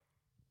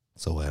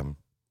So,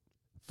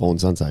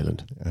 phone's on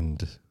silent.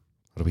 And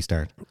how do we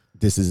start?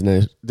 This is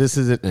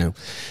it now.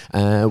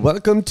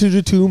 Welcome to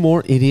the Two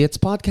More Idiots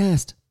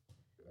podcast.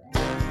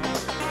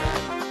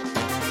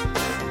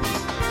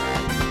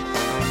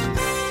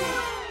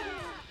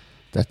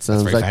 That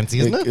sounds very like fancy,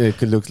 isn't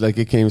it? It looks like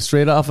it came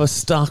straight off a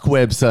stock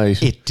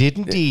website. It did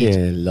indeed.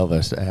 Yeah, love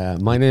it.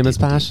 My name is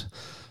Pat.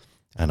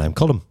 And I'm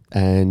Colm.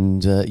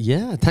 And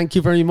thank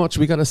you very much.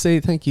 We got to say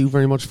thank you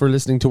very much for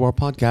listening to our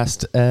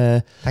podcast.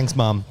 Thanks,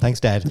 Mom. Thanks,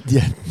 Dad.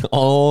 Yeah,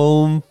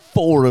 all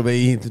four of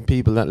the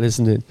people that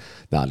listened in.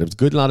 There was a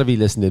good lot of you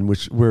listened in,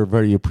 which we're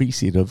very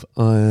appreciative.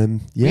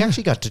 We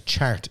actually got to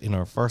chart in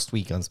our first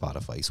week on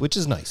Spotify, which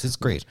is nice. It's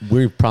great.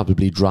 We've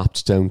probably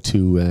dropped down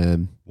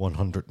to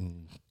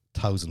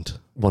 100,000.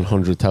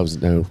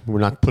 100,000 now. We're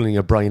not pulling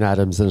a Bryan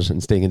Adams in it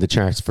and staying in the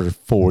charts for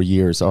 4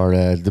 years, or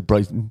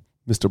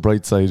Mr.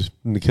 Brightside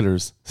and the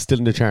Killers still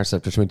in the charts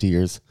after 20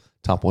 years.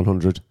 Top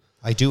 100.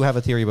 I do have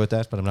a theory about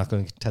that, but I'm not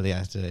going to tell you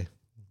today.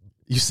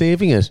 You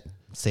saving it?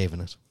 I'm saving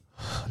it.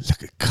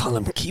 Look at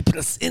Colm keeping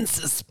us in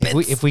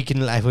suspense. If we can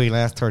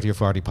last 30 or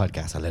 40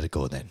 podcasts, I'll let it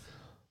go then.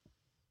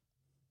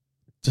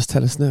 Just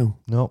tell us now.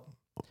 No.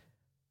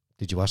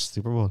 Did you watch the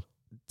Super Bowl?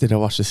 Did I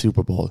watch the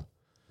Super Bowl?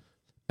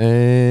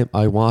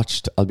 I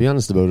watched. I'll be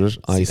honest about it.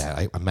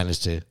 I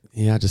managed to.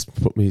 Yeah, just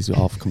put me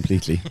off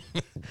completely.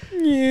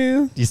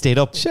 Yeah. You stayed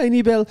up?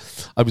 Shiny bell.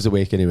 I was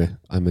awake anyway.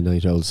 I'm a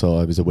night owl, so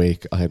I was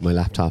awake. I had my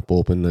laptop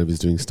open. I was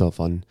doing stuff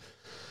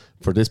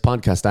for this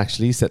podcast,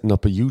 actually, setting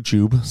up a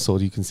YouTube so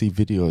you can see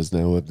videos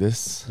now of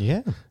this.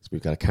 Yeah. So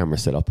we've got a camera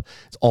set up.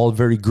 It's all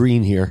very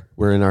green here.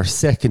 We're in our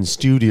second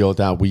studio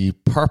that we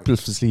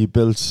purposely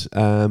built.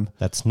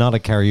 That's not a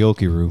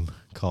karaoke room,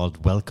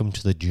 called Welcome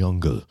to the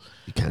Jungle.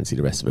 You can't see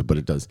the rest of it, but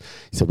it does.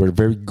 So we're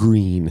very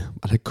green,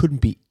 and I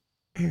couldn't be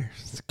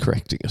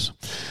correcting it.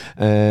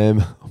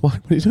 What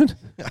are you doing?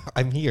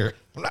 I'm here.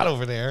 I'm not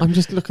over there. I'm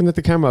just looking at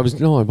the camera. I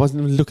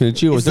wasn't even looking at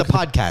you. It's a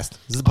podcast.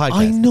 This is a podcast.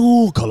 I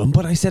know, Colm,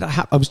 but I said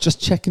I was just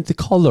checking the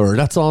colour.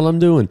 That's all I'm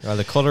doing. Well,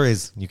 the colour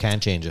is, you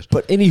can't change it.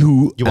 But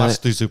anywho, you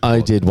watched the Super Bowl.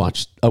 I did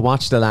watch. I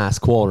watched the last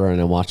quarter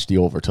and I watched the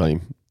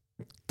overtime.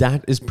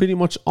 That is pretty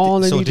much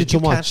all I needed to watch. So did you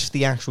catch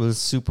the actual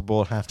Super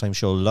Bowl halftime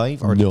show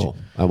live? Or No,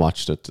 I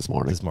watched it this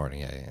morning. This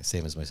morning, yeah,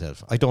 same as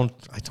myself. I don't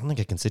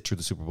think I can sit through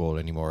the Super Bowl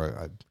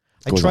anymore.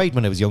 I tried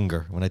when I was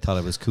younger, when I thought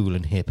I was cool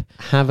and hip.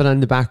 Have it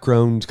on the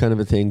background kind of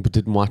a thing, but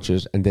didn't watch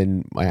it. And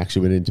then I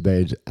actually went into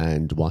bed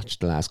and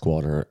watched the last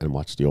quarter and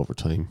watched the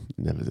overtime.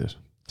 And that was it.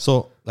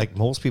 So, like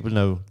most people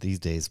now these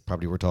days,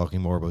 probably we're talking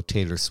more about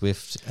Taylor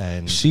Swift.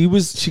 And she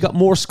got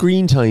more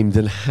screen time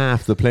than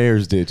half the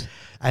players did.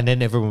 And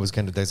then everyone was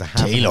kind of, there's a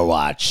half. Taylor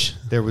watch.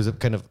 There was a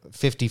kind of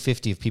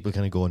 50-50 of people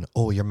kind of going,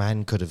 oh, your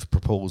man could have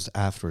proposed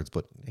afterwards,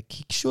 but like,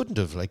 he shouldn't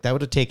have. Like, that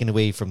would have taken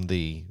away from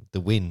the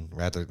win,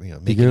 rather,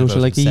 making it about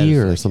like himself, a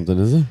year or something,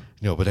 is it?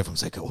 But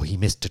everyone's like, oh, he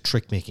missed a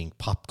trick-making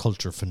pop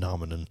culture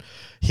phenomenon,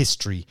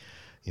 history.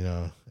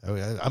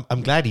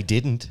 I'm glad he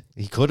didn't.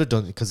 He could have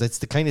done it, because it's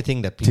the kind of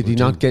thing that people Did he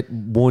not get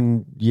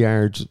 1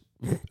 yard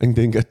and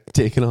then get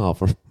taken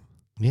off? Or?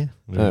 Yeah.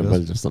 But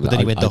then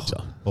he went a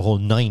whole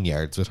 9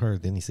 yards with her,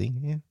 didn't you see?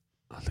 Yeah.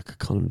 Oh, look at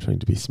Colm trying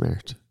to be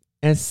smart.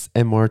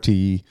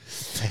 SMRT.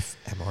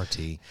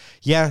 SMRT.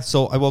 Yeah,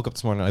 so I woke up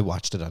this morning and I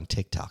watched it on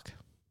TikTok.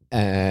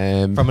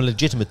 From a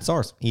legitimate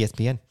source,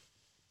 ESPN.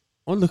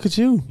 Oh, look at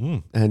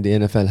you. And the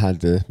NFL had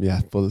the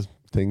full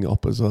thing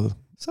up as well.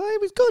 So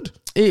it was good.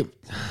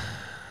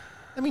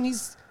 I mean,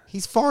 he's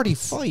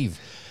 45.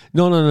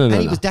 No. And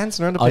he was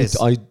dancing around the place.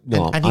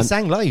 And he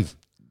sang live.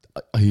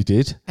 He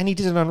did? And he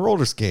did it on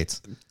roller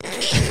skates.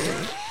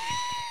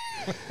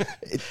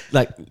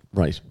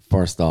 Right,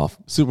 first off,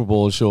 Super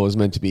Bowl show is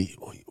meant to be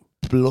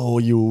blow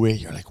you away.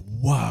 You're like,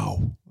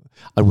 wow.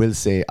 I will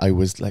say I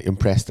was like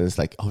impressed. I was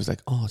like,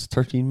 oh, it's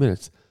 13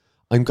 minutes.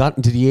 I'm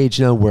gotten to the age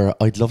now where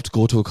I'd love to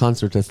go to a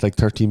concert that's like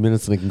 13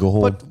 minutes and I can go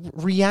home. But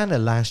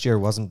Rihanna last year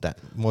wasn't that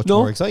much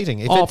more exciting.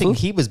 If anything,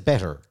 he was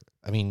better.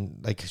 I mean,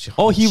 like,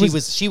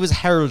 she was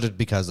heralded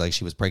because like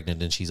she was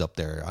pregnant and she's up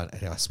there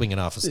swinging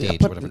off a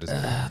stage or whatever it is.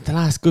 The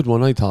last good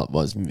one I thought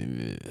was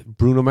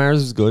Bruno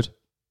Mars was good.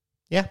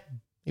 Yeah,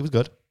 he was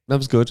good. That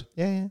was good.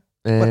 Yeah.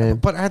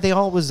 But are they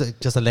always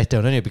just a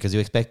letdown anyway because you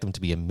expect them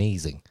to be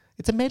amazing?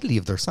 It's a medley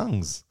of their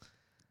songs.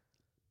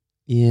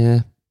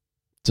 Yeah,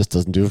 just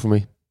doesn't do it for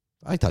me.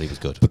 I thought he was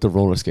good. But the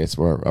roller skates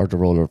when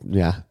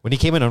he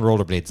came in on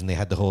rollerblades and they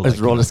had the whole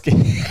roller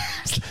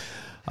skates.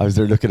 I was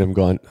there looking at him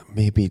going,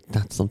 maybe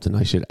that's something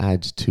I should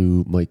add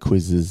to my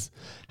quizzes.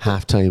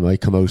 Halftime, I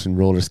come out in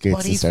roller skates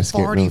but and start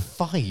skating. He's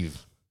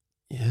 45.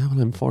 Yeah,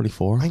 well, I'm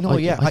 44. I know,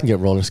 I can get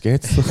roller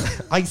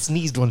skates. I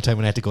sneezed one time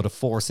and I had to go to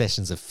 4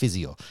 sessions of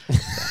physio.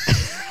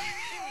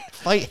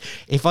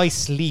 If I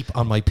sleep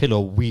on my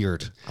pillow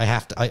weird, I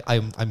have to.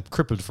 I'm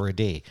crippled for a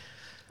day.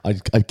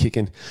 I'd kick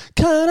in.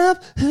 Caught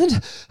up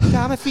and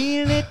got me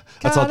feeling it.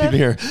 That's all people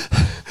hear.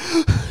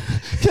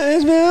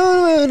 That's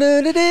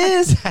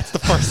the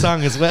first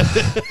song as well.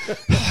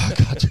 Oh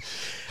God.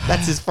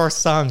 That's his first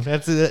song.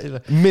 That's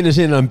a minute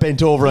in, I'm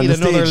bent over on the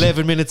stage. Another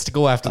 11 minutes to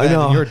go after that.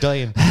 And you're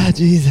dying.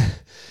 Jeez.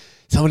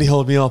 Somebody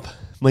hold me up.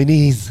 My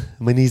knees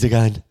are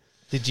gone.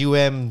 Did you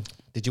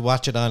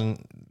watch it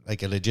on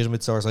like a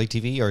legitimate source,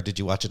 ITV, or did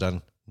you watch it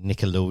on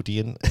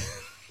Nickelodeon?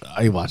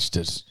 I watched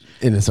it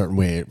in a certain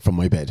way from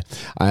my bed.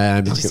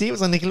 Did you see it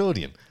was on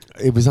Nickelodeon?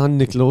 It was on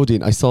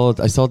Nickelodeon. I saw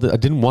I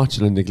didn't watch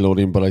it on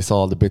Nickelodeon, but I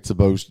saw the bits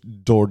about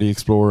Dora the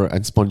Explorer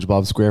and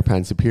SpongeBob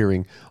SquarePants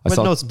appearing. No,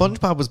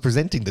 SpongeBob was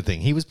presenting the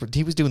thing. He was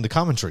doing the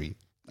commentary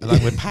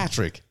along with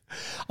Patrick.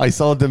 I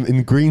saw them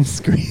in green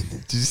screen.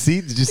 Did you see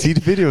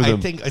the video of them?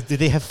 I think did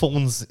they have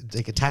phones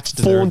like attached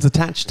to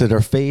attached to their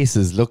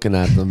faces, looking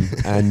at them,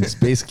 and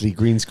basically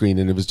green screen,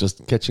 and it was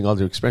just catching all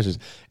their expressions.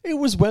 It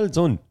was well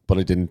done, but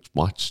I didn't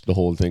watch the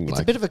whole thing. It's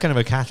a bit of a kind of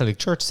a Catholic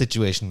church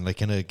situation, like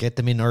kind of get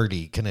them in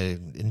early, kind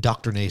of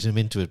indoctrinate them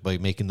into it by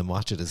making them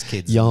watch it as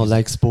kids. Y'all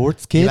like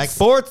sports, kids? You like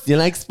sports? You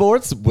like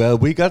sports? Well,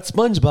 we got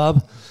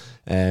SpongeBob.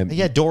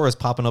 Yeah, Dora's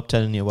popping up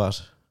telling you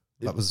what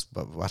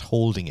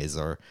holding is,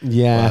 or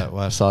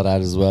I saw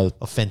that as well.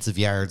 Offensive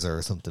yards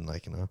or something,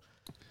 like, you know.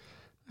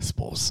 I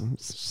suppose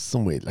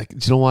some way, like, do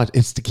you know what?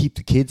 It's to keep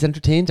the kids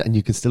entertained, and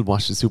you can still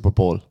watch the Super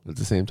Bowl at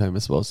the same time, I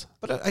suppose.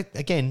 But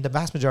again, the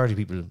vast majority of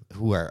people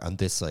who are on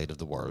this side of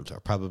the world are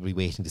probably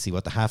waiting to see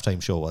what the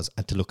halftime show was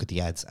and to look at the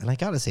ads. And I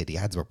gotta say, the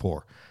ads were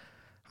poor.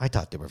 I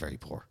thought they were very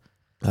poor.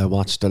 I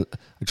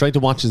tried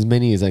to watch as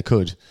many as I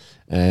could,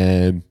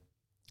 but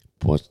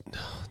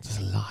there's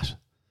a lot.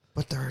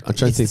 But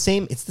it's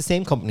the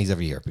same companies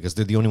every year because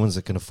they're the only ones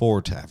that can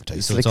afford to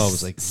advertise. So it's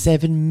always like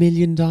 $7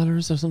 million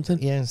or something.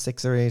 Yeah,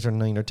 6 or 8 or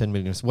 9 or 10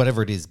 million,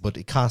 whatever it is. But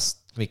it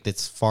costs like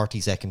this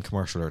 40-second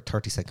commercial or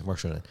 30-second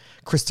commercial. And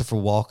Christopher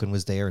Walken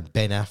was there, and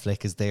Ben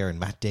Affleck is there, and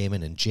Matt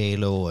Damon and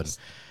J-Lo, and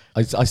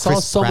I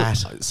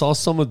saw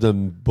some of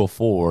them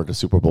before the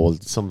Super Bowl.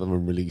 Some of them were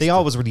released. They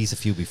always release a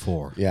few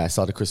before. Yeah, I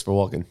saw the Christopher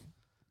Walken.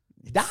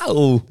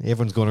 No,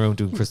 everyone's going around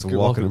doing Christopher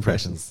Walken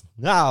impressions.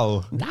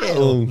 No.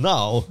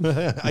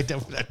 I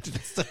don't.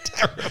 That's so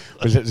terrible.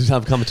 We'll just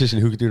have a competition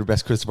who can do the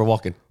best Christopher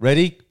Walken.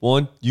 Ready?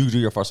 1, you do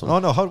your first one. Oh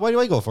no! Why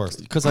do I go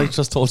first? Because I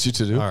just told you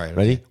to do. All right.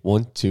 Ready? Okay.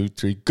 1, 2,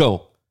 3,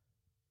 go.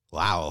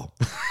 Wow.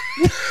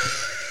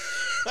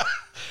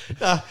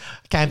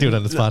 Can't do it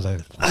on the spot.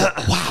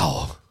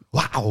 Wow.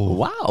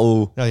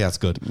 Oh yeah, it's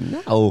good.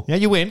 No. Yeah,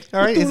 you win.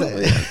 All right.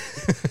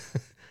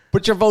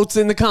 Put your votes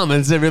in the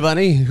comments,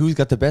 everybody. Who's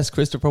got the best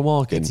Christopher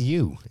Walken?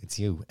 It's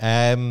you.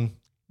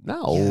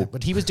 No. Yeah,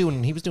 but he was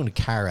doing a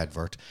car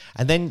advert,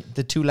 and then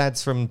the two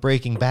lads from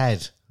Breaking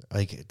Bad,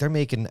 like, they're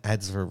making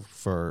ads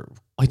for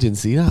I didn't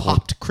see that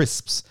popped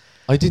crisps.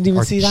 I didn't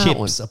even see that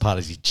one.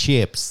 Apology,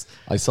 chips.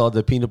 I saw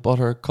the peanut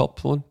butter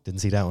cup one.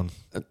 Didn't see that one.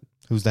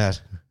 Who's that?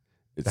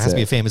 It has to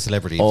be a famous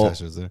celebrity.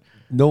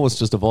 No, it's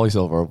just a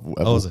voiceover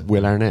of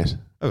Will Arnett.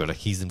 Oh, like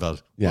he's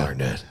involved. Yeah.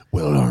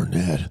 Will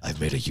Arnett. I've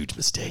made a huge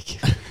mistake.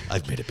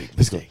 I've made a big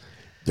mistake.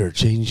 They're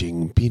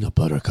changing peanut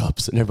butter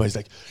cups. And everybody's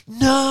like,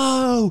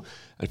 no!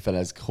 And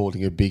fella's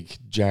holding a big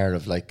jar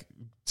of like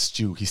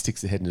stew. He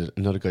sticks his head in it.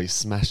 Another guy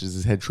smashes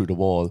his head through the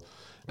wall.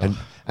 And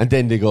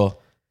then they go,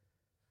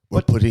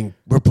 we're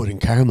putting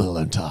caramel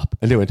on top.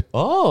 And they went,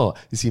 oh,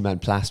 you see a man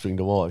plastering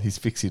the wall. He's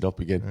fixing it up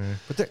again.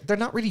 But they're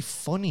not really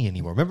funny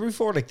anymore. Remember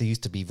before, like, they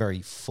used to be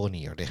very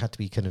funny, or they had to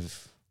be kind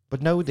of,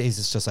 but nowadays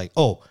it's just like,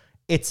 oh,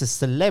 it's a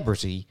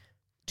celebrity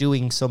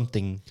doing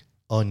something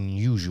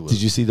unusual.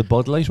 Did you see the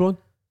Bud Light one?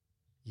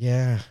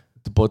 Yeah.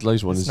 The Bud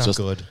Light one is not just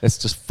good. Let's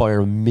just fire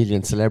a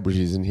million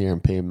celebrities in here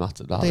and pay them lots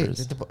of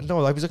dollars.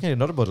 No, I was looking at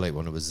another Bud Light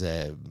one. It was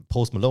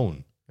Post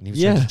Malone, and he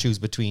was trying to choose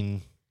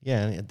between.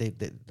 Yeah, they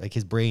like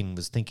his brain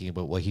was thinking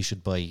about why he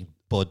should buy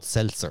Bud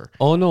Seltzer.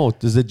 Oh no,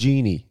 there's a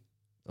genie.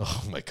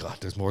 Oh my God,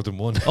 there's more than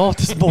one. Oh,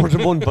 there's more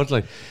than one Bud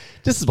Light.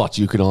 This is what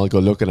you can all go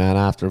looking at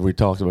after we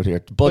talked about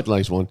here. The Bud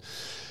Light one.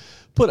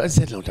 But I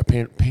said, no, they're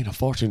paying a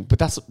fortune. But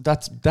that's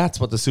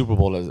what the Super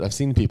Bowl is. I've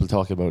seen people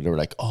talking about it. They were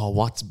like, oh,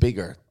 what's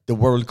bigger, the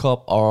World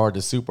Cup or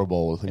the Super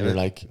Bowl? And you're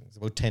like, it's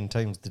about 10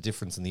 times the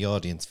difference in the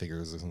audience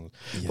figures.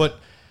 Yeah. But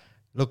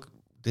look,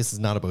 this is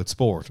not about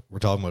sport. We're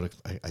talking about,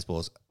 I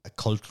suppose, a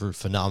cultural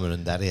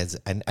phenomenon that is,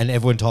 and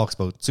everyone talks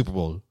about Super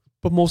Bowl.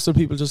 But most of the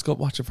people just go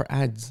watch it for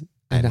ads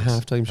and a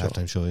halftime show.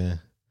 Halftime show, yeah.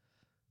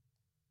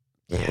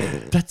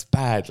 That's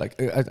bad. Like,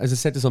 as I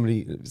said to somebody,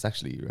 it was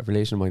actually a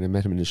relation of mine. I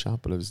met him in the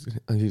shop, and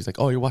he was like,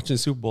 "Oh, you're watching the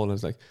Super Bowl?" And I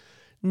was like,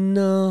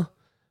 "No."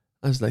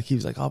 He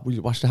was like, "Oh, will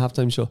you watch the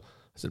halftime show?"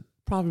 I said,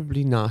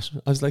 "Probably not."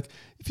 I was like,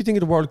 "If you think of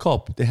the World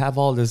Cup, they have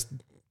all this.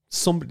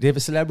 They have a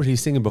celebrity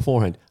singing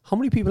beforehand. How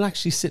many people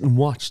actually sit and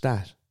watch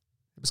that?"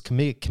 It was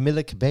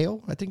Camila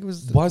Cabello, I think it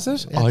was. Was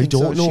it? I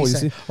don't know.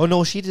 Oh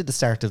no, she did the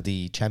start of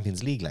the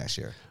Champions League last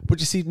year. But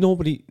you see,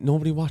 nobody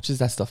watches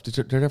that stuff.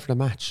 They're there for the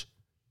match.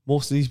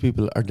 Most of these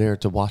people are there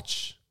to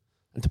watch,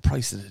 and the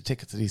price of the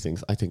tickets to these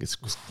things, I think it's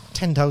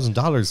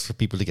 $10,000 for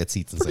people to get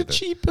seats inside. For the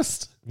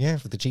cheapest. Yeah,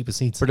 for the cheapest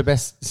seats. For the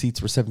best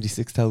seats were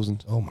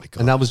 $76,000. Oh my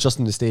God! And that was just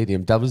in the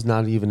stadium. That was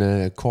not even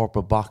a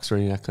corporate box or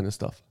any of that kind of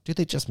stuff. Do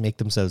they just make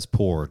themselves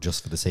poor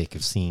just for the sake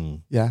of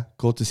seeing? Yeah,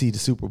 go to see the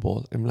Super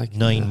Bowl. I'm like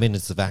 9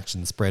 minutes of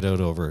action spread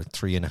out over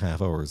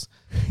 3.5 hours.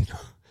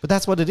 But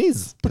that's what it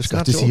is. But you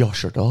got to see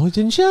Usher though,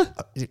 didn't you?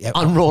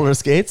 On roller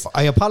skates.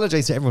 I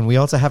apologize to everyone. We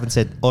also haven't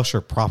said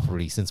Usher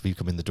properly since we've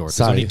come in the door.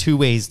 Sorry. There's only two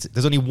ways.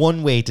 There's only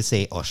one way to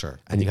say Usher.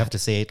 And you have to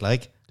say it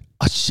like...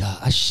 Usher.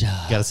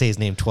 You got to say his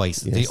name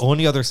twice. Yes. The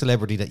only other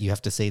celebrity that you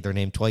have to say their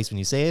name twice when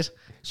you say it...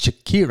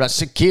 Shakira.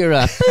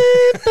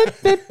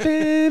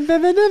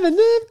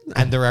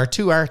 And there are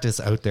two artists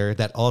out there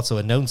that also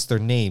announce their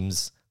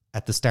names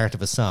at the start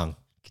of a song.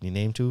 Can you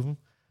name two of them?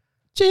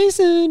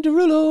 Jason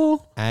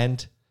Derulo.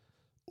 And...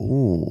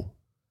 Ooh,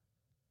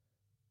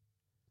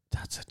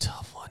 that's a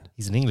tough one.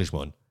 He's an English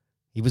one.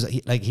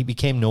 He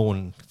became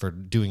known for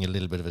doing a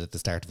little bit of it at the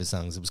start of his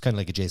songs. It was kind of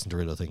like a Jason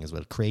Derulo thing as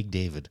well. Craig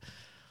David.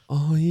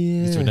 Oh yeah. He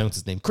used to announce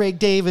his name. Craig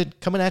David,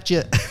 coming at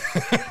you.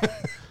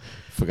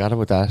 Forgot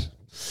about that.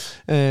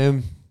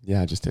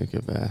 Yeah, just think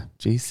of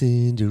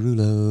Jason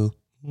Derulo.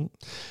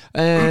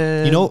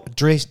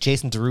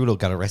 Jason Derulo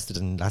got arrested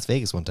in Las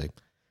Vegas one time.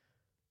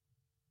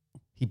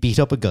 He beat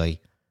up a guy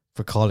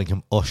for calling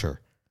him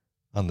Usher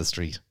on the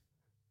street.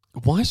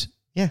 What?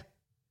 Yeah.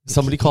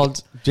 Somebody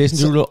called Jason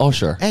Derulo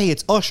Usher. Hey,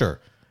 it's Usher.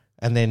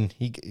 And then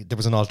there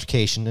was an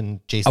altercation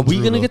and Jason Derulo... Are we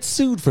going to get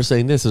sued for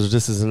saying this, or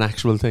this is an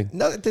actual thing?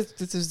 No,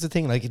 this is the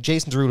thing. Like,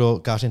 Jason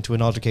Derulo got into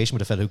an altercation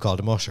with a fellow who called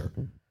him Usher.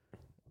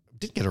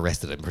 Didn't get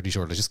arrested, I'm pretty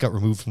sure. They just got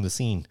removed from the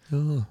scene.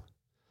 Oh.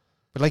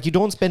 But like, you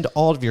don't spend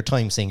all of your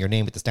time saying your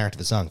name at the start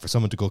of a song for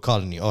someone to go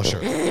calling you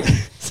Usher.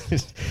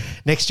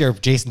 Next year,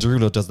 Jason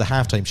Derulo does the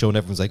halftime show and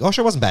everyone's like,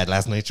 Usher wasn't bad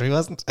last night, sure he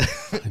wasn't.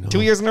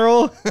 2 years in a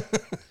row.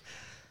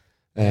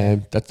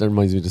 That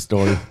reminds me of the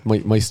story.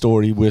 My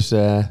story with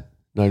Nile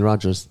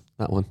Rodgers,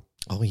 that one.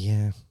 Oh,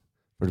 yeah.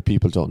 For the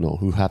people who don't know,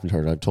 who haven't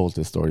heard, I've told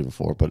this story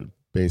before, but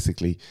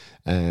basically...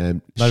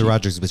 Nile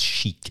Rodgers was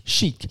chic.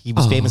 He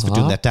was famous for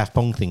doing that Daft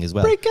Punk thing as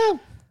well. Break out!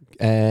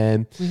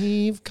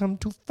 We've come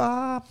too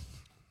far.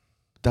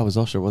 That was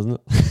Usher, wasn't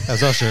it? That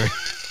was Usher.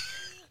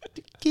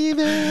 Give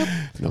up.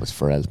 No, it's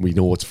Pharrell. We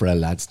know it's Pharrell,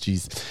 lads.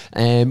 Jeez.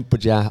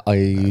 But yeah,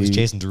 it was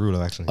Jason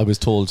Derulo, actually. I was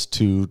told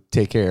to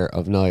take care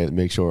of Niall,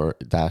 make sure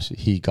that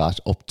he got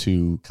up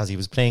to... Because he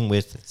was playing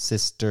with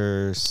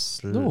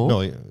Sisters...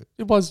 No,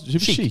 it was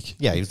Chic.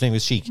 Yeah, he was playing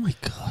with Chic. Oh my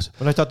God.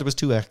 But I thought there was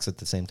two acts at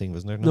the same thing,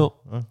 wasn't there? No,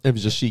 it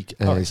was just Chic.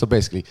 Right. So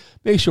basically,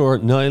 make sure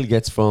Niall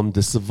gets from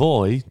the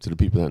Savoy, to the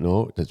people that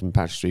know, that's in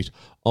Patrick Street,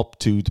 up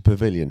to the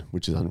Pavilion,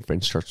 which is on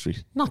French Church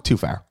Street. Not too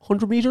far.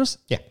 100 metres?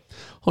 Yeah.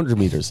 100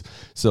 metres.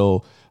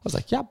 So I was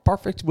like, yeah,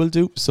 perfect, will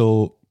do.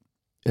 So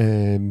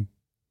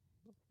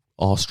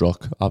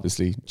awestruck,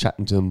 obviously,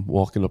 chatting to him,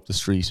 walking up the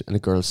street, and a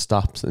girl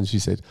stops and she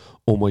said,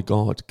 oh my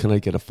God, can I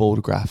get a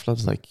photograph? And I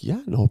was like,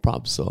 yeah, no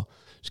problem. So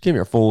she gave me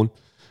her phone,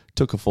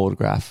 took a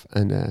photograph,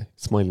 and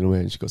smiling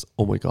away, and she goes,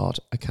 oh my God,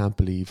 I can't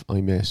believe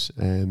I met...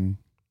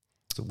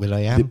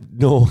 Will.i.am?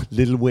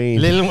 Lil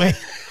Wayne. Lil Wayne.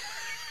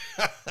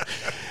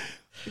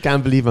 I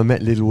can't believe I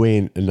met Lil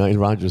Wayne, and Nile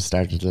Rodgers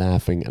started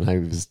laughing, and I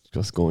was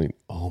just going,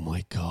 oh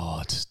my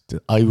God.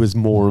 I was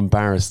more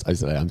embarrassed. I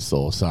said, I'm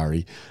so sorry.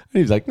 And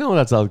he was like, no,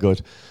 that's all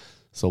good.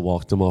 So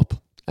walked him up.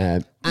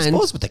 I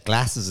suppose with the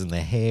glasses and the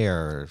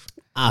hair.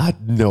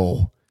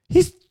 No.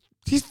 He's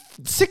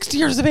 60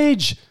 years of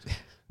age.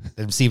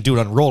 Let see him do it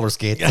on roller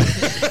skates.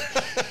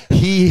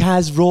 He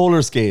has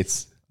roller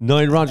skates.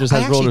 Nile Rodgers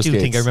has roller skates. I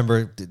think I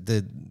remember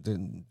the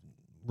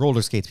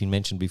roller skates being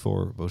mentioned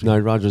before. Nile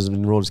Rodgers has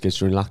been roller skates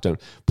during lockdown.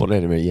 But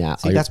anyway, yeah.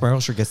 See, that's where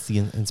Usher gets the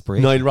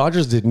inspiration. Nile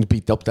Rodgers didn't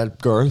beat up that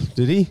girl,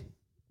 did he?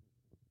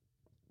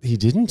 He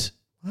didn't.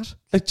 What?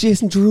 Like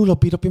Jason Derulo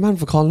beat up your man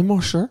for calling him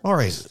Usher. All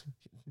right.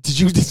 Did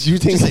you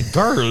think it's a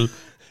girl? It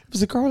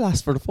was a girl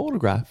asked for the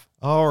photograph.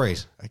 All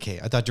right. Okay.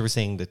 I thought you were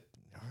saying that.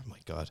 Oh my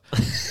God.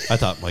 I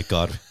thought, my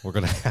God, we're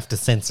going to have to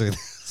censor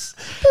this.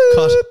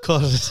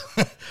 Cut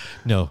it.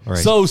 No. All right.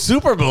 So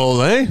Super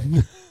Bowl, eh?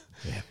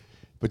 Yeah.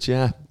 But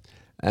yeah.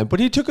 But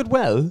he took it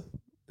well,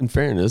 in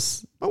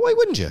fairness. Oh, why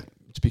wouldn't you?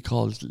 To be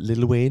called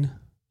Lil Wayne.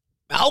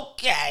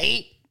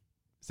 Okay.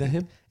 Is that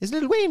him? Is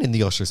Lil Wayne in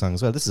the Usher song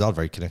as well? This is all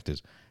very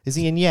connected. Is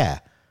he in Yeah?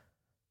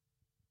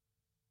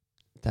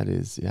 That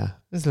is, yeah.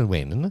 It's Lil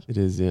Wayne, isn't it? It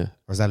is, yeah.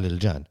 Or is that Lil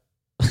Jon?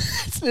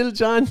 It's Lil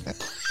Jon.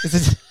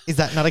 Is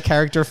that not a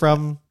character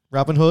from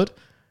Robin Hood?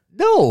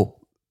 No.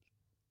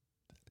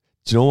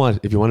 Do you know what?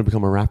 If you want to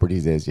become a rapper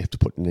these days, you have to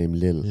put the name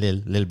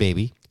Lil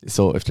Baby.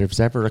 So if there's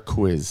ever a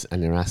quiz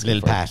and they're asking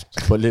Lil Pat.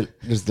 But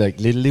there's like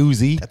Lil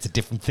Uzi. That's a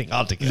different thing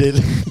altogether.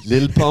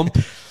 Lil Pump.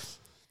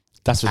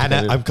 That's what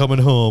Anna, I'm coming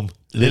home.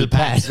 Lil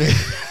Pat.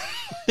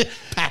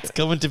 Pat's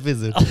coming to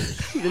visit.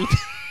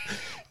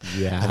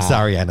 Yeah. I'm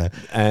sorry, Anna.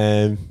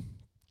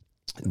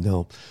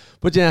 No.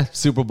 But yeah,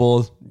 Super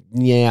Bowl.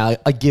 Yeah,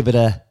 I give it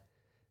out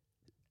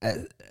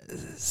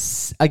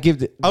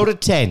of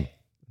 10.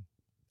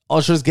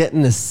 Usher's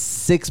getting a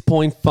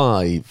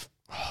 6.5.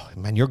 Oh,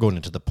 man, you're going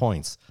into the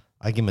points.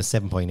 I give him a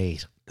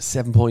 7.8.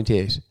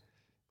 7.8.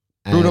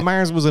 Bruno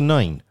Mars was a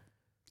 9.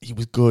 He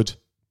was good.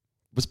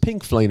 Was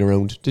Pink flying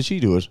around? Did she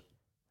do it?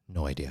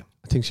 No idea.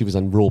 I think she was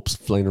on ropes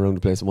flying around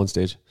the place at one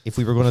stage. If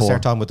we were going to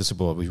start talking about the Super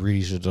Bowl, we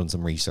really should have done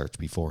some research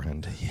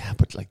beforehand. Yeah,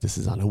 but like this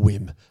is on a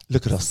whim.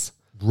 Look at us.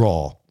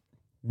 Raw.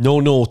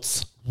 No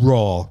notes.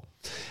 Raw.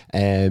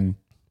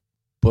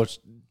 But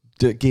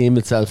the game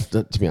itself,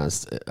 to be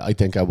honest, I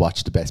think I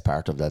watched the best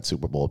part of that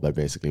Super Bowl by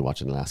basically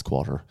watching the last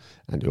quarter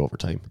and the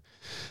overtime.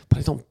 But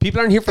I don't. People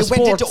aren't here for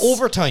sports. It went into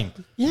overtime.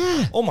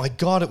 Yeah. Oh my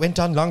God! It went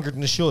on longer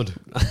than it should. Do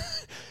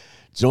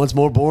you know what's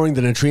more boring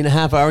than a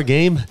 3.5 hour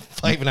game?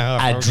 5.5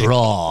 hours. A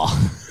draw.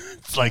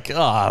 It's like,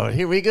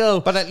 here we go.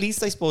 But at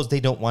least I suppose they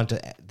don't want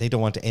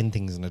to end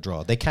things in a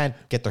draw. They can't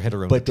get their head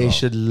around. But the draw. they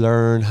should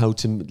learn how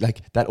to,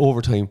 like, that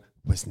overtime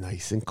was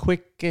nice and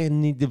quick,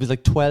 and it was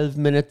like 12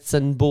 minutes,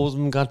 and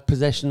Bozeman got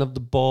possession of the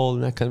ball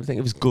and that kind of thing.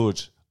 It was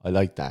good. I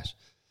liked that,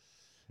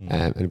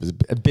 and it was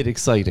a bit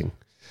exciting.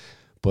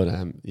 But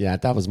yeah,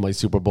 that was my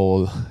Super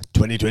Bowl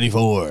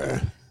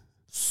 2024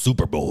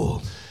 Super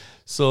Bowl.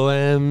 So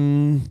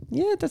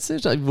yeah, that's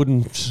it. I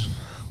wouldn't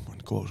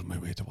go out of my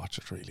way to watch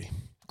it, really.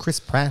 Chris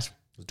Pratt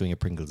was doing a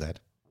Pringles ad.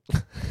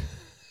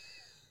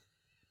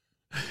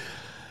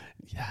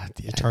 Yeah,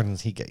 It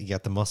turns he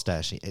got the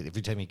mustache.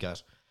 Every time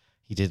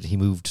he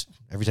moved.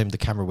 Every time the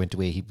camera went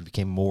away, he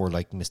became more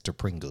like Mr.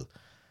 Pringle.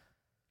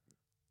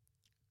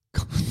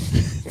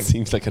 It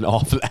seems like an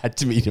awful ad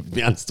to me, to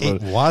be honest.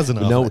 It was an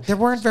awful ad. There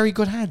weren't very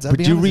good ads. But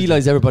do you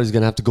realise everybody's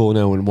going to have to go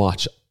now and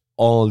watch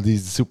all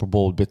these Super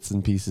Bowl bits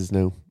and pieces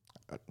now?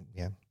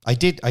 Yeah, I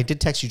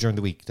did text you during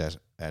the week that,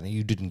 and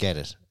you didn't get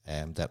it.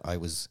 That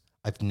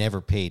I've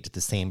never paid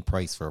the same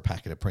price for a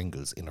packet of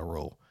Pringles in a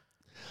row.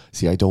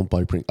 See, I don't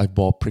buy Pringles. I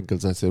bought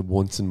Pringles, I said,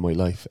 once in my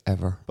life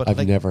ever. But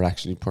I've never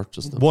actually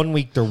purchased them. 1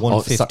 week they're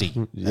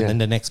 $1.50, yeah. and then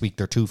the next week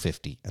they're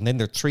 $2.50, and then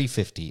they're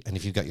 $3.50. And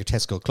if you've got your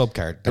Tesco Club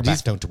card, they're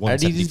back down to $1.75. Are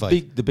these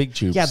the big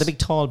tubes? Yeah, the big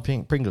tall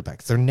Pringle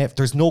packs.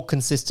 There's no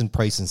consistent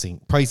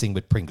pricing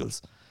with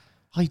Pringles.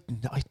 I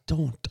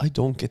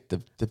don't get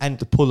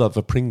the pull of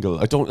a Pringle.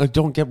 I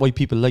don't get why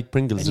people like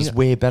Pringles. There's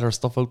way better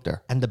stuff out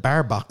there. And the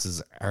bar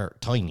boxes are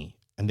tiny,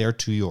 and they're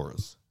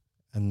 €2,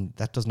 and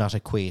that does not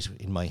equate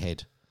in my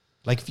head.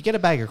 Like, if you get a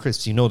bag of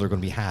crisps, you know they're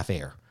going to be half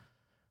air.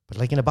 But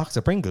like in a box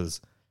of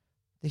Pringles,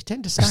 they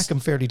tend to stack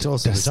them fairly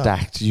close to the top.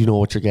 Stacked. You know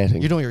what you're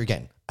getting. You know what you're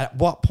getting. At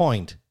what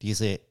point do you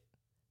say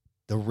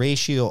the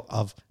ratio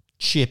of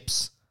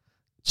chips?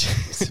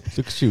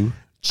 Look at you.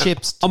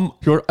 Chips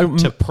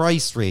to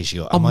price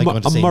ratio. Am I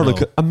going to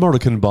say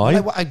American boy?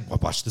 I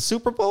watched the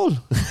Super Bowl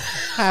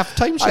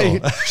halftime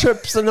show.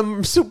 Chips in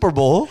the Super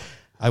Bowl.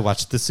 I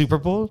watched the Super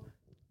Bowl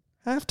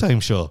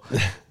halftime show.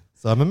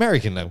 So I'm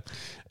American now.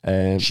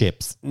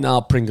 Chips.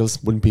 No,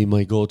 Pringles wouldn't be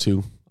my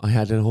go-to. I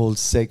had a whole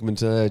segment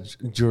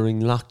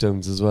during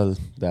lockdowns as well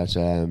that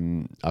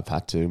I've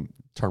had to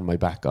turn my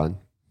back on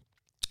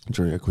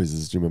during our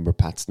quizzes. Do you remember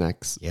Pat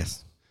Snacks?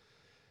 Yes.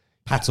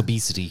 Pat's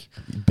obesity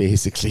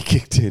basically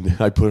kicked in.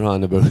 I put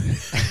on about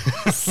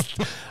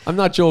I'm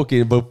not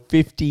joking, about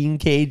 15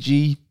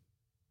 kg.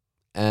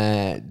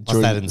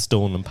 What's that in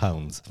stone and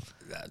pounds?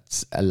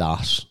 That's a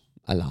lot.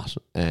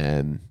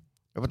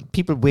 But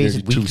people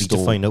waited weekly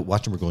to find out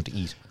what we're going to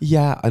eat.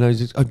 Yeah, and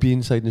I'd be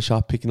inside in the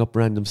shop picking up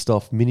random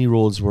stuff. Mini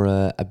rolls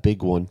were a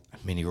big one.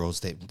 Mini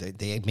rolls,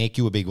 they make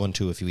you a big one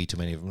too if you eat too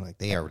many of them. Like,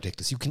 they are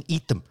ridiculous. You can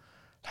eat them.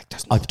 Like,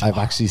 there's no I've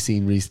actually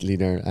seen recently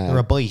there. They're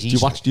a bite. Do you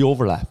watch The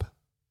Overlap?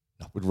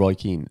 No. With Roy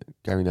Keane,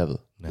 Gary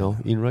Neville. No,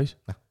 Ian Wright.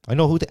 No. I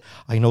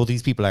know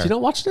these people are. Do you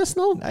not watch this?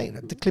 No,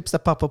 the clips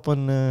that pop up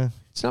on. Do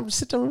you not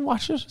sit down and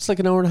watch it? It's like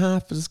an hour and a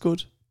half. But it's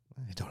good.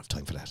 I don't have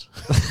time for that.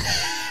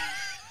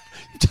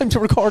 Time to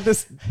record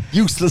this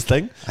useless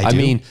thing. I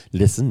mean,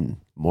 listen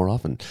more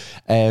often.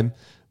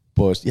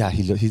 But yeah,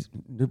 he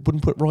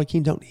wouldn't put Roy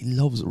Keane down. He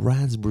loves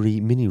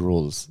raspberry mini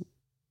rolls.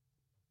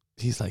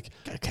 He's like,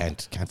 I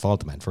can't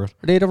fault the man for it.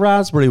 Are they the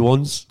raspberry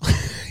ones?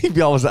 He'd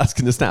be always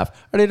asking the staff,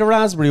 are they the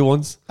raspberry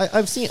ones?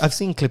 I've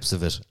seen clips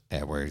of it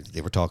where they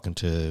were talking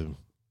to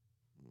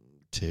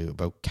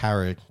about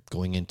Cara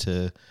going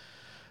into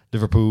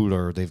Liverpool,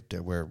 or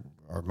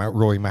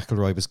Rory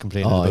McIlroy was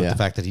complaining about the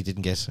fact that he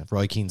didn't get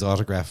Roy Keane's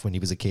autograph when he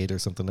was a kid or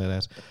something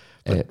like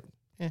that.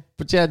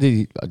 But yeah,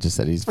 I just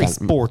said he's very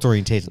sports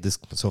orientated. This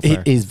so far,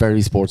 it is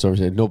very sports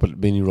orientated. No, but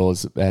mini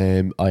rolls.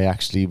 I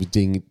actually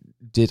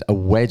did a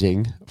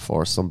wedding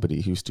for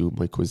somebody who used to do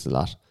my quiz a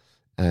lot,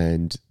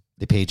 and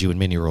they paid you in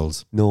mini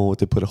rolls. No,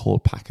 they put a whole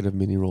packet of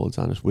mini rolls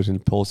on it with a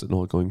post-it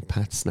note going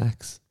Pat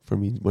Snacks for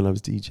me when I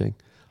was DJing.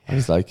 I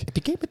was like, it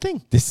became a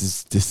thing. This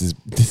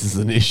is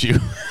an issue.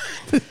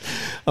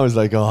 I was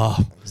like,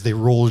 as they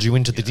rolled you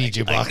into the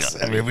DJ box.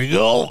 Here we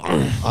go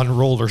on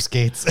roller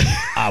skates.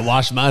 I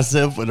washed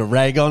myself with a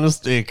rag on a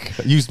stick.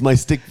 I used my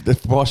stick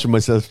washing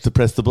myself to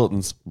press the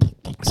buttons.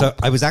 So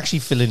I was actually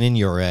filling in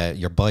your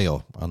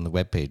bio on the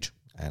webpage.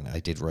 And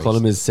I did right.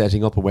 Colm is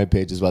setting up a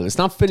webpage as well. It's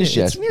not finished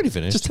yet. It's nearly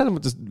finished. Just tell him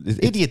what this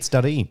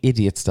idiots.ie.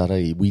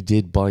 Idiots.ie. We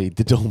did buy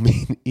the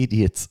domain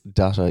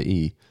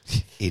idiots.ie.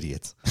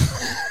 Idiots.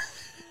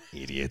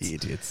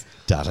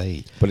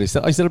 Idiots.ie. But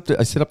I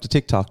set up the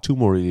TikTok, 2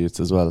 more idiots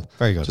as well.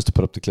 Very good. Just to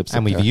put up the clips.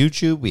 And we have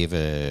YouTube. We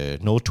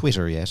have no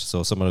Twitter yet,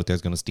 so someone out there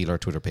is going to steal our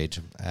Twitter page.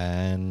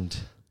 And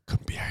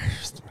couldn't be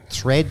arsed.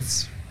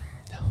 Threads.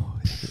 No,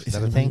 is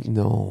that a thing?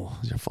 No,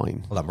 you're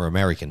fine. Well, we're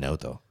American now,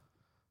 though.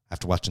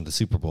 After watching the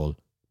Super Bowl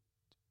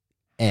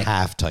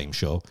halftime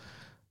show,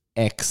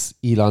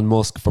 Elon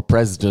Musk for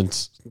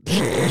president.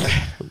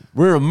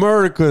 We're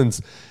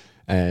Americans.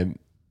 But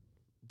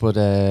what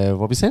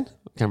were we saying?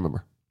 I can't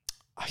remember.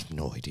 I have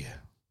no idea.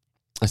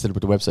 I said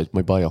about the website,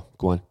 my bio.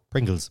 Go on.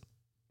 Pringles.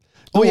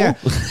 Oh yeah.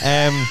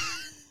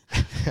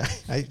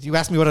 You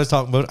asked me what I was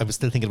talking about. I was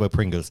still thinking about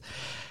Pringles.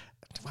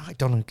 I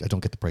don't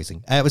get the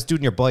pricing. I was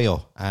doing your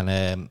bio, and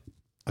I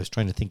was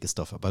trying to think of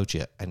stuff about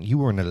you, and you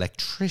were an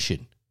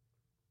electrician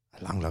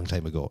a long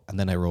time ago. And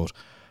then I wrote,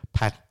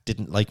 Pat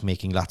didn't like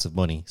making lots of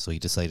money, so he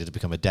decided to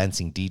become a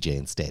dancing DJ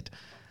instead.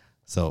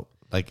 So,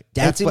 like,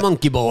 dancing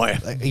monkey boy.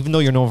 Like, even though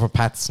you're known for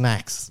Pat's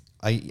snacks,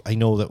 I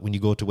know that when you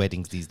go to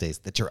weddings these days,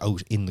 that you're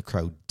out in the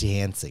crowd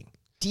dancing.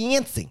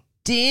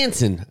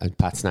 And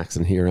Pat snacks,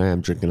 and here I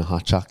am drinking a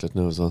hot chocolate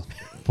now as well,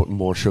 putting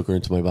more sugar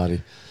into my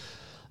body.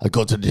 I'll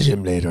go to the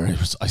gym later,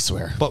 I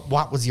swear. But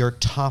what was your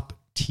top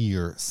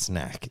tier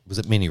snack? Was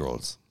it mini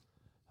rolls?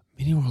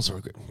 Mini rolls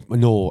were good.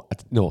 No.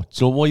 Do you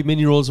know why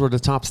mini rolls were the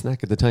top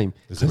snack at the time?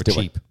 Because they were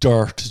cheap.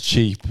 Dirt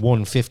cheap.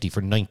 $1.50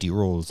 for 90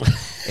 rolls.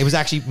 It was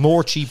actually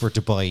more cheaper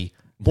to buy.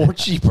 More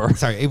cheaper?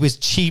 Sorry, it was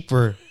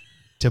cheaper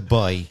to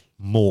buy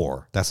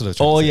more. That's what I was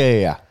trying to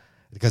say. Yeah.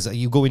 Because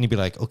you go in and be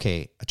like,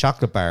 okay, a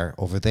chocolate bar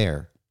over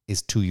there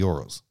is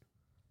 €2.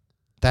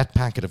 That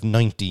packet of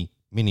 90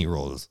 mini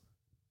rolls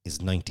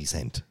is 90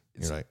 cents.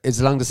 You're right. It's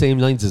along the same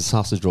lines as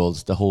sausage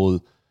rolls. The whole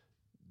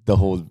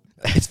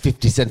it's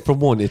 50 cents for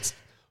one. It's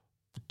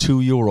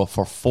 €2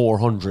 for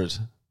 400.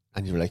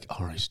 And you're like,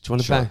 all right, do you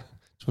want a bag?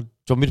 Do you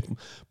want me to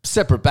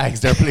separate bags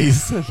there,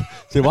 please?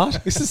 Say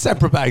what? This is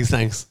separate bags,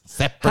 thanks.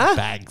 Separate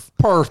bags.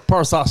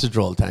 Per sausage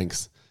roll,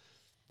 thanks.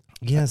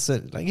 Yes,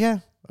 yeah.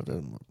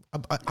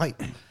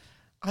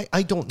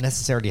 I don't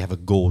necessarily have a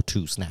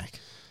go-to snack.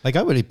 Like,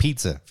 I would eat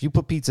pizza. If you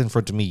put pizza in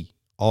front of me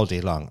all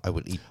day long, I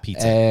would eat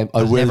pizza.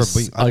 I'll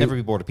never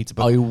be bored of pizza.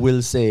 But I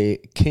will say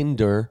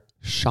Kinder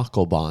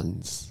Choco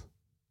Buns.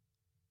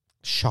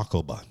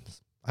 Choco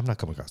Buns. I'm not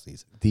coming across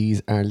these.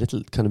 These are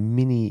little kind of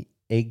mini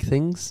egg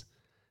things,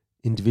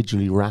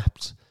 individually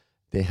wrapped.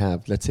 They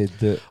have, let's say,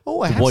 the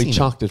white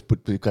chocolate, but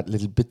we've got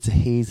little bits of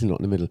hazelnut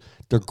in the middle.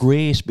 They're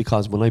great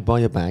because when I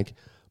buy a bag,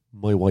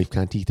 my wife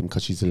can't eat them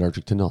because she's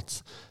allergic to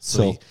nuts.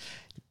 So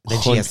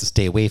then she has to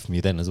stay away from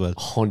you then as well.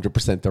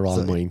 100% they're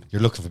all mine.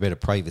 You're looking for a bit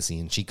of privacy,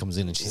 and she comes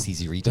in and she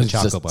sees you eating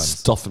Choco Buns.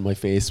 Stuff in my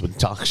face with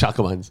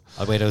Choco Buns.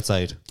 I'll wait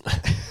outside.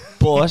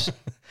 But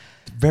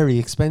very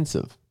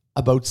expensive.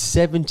 About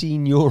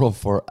 €17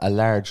 for a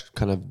large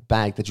kind of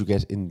bag that you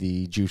get in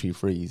the duty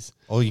frees.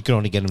 Oh, you can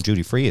only get them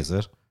duty free, is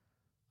it?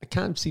 I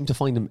can't seem to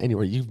find them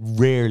anywhere. You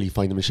rarely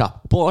find them in a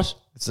shop. But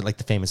it's like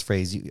the famous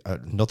phrase,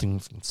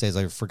 nothing says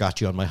I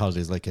forgot you on my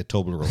holidays like a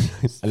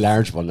Toblerone. A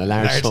large one. A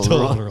large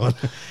Toblerone.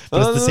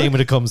 But it's the same when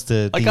it comes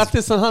to I got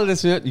this on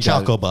holidays.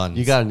 Choco Buns.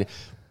 You got it.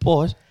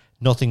 But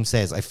nothing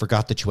says I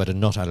forgot that you had a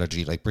nut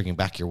allergy, like bringing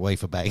back your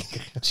wife a bag.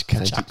 She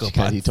can't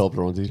eat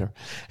Toblerones either.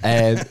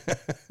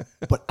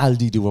 But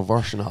Aldi do a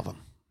version of them.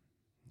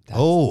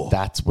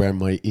 That's where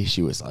my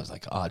issue is. I was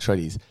like, I'll try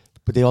these.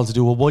 But they also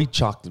do a white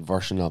chocolate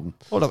version of them.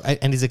 Hold up,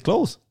 and is it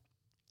close?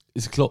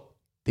 It's close.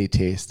 They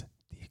taste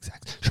the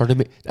exact. Sure,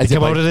 they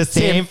come out of the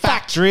same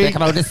factory. They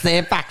come out of the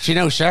same factory,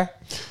 no, sure.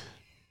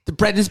 The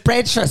bread is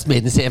bread, sure, it's made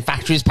in the same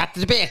factory as Pat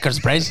the Baker's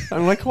bread.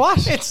 I'm like, what?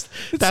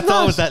 That's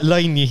always that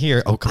line you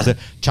hear. Oh, because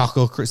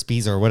Choco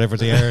Krispies or whatever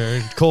they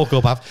are,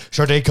 Cocoa Puff.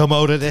 Sure, they come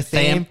out of the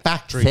same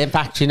factory. Same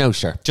factory, no,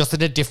 sure. Just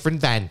in a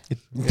different van.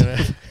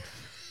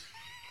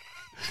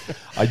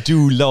 I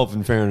do love,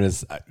 in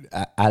fairness,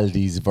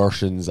 Aldi's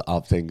versions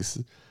of things.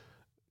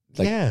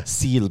 Like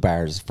seal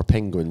bars for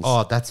penguins.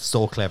 Oh, that's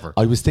so clever.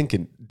 I was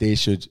thinking they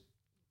should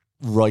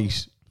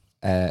write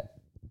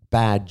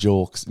bad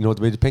jokes. You know,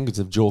 the way the penguins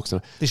have jokes.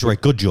 They should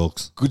write good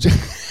jokes.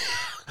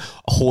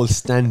 A whole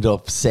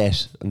stand-up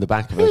set on the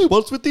back of it. Hey,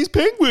 what's with these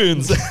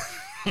penguins?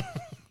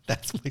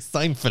 That's my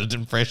Seinfeld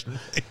impression.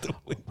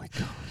 Oh my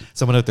God.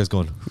 Someone out there's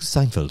going, who's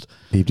Seinfeld?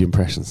 Leave the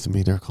impressions to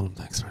me there, Colm.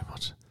 Thanks very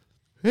much.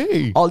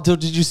 Hey. Although,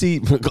 did you see?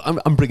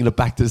 I'm bringing it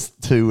back to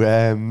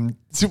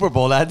Super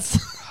Bowl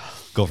lads.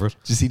 Go for it.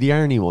 Did you see the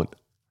Arnie one?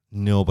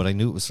 No, but I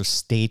knew it was for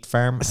State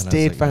Farm.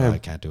 State Farm. No, I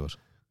can't do it.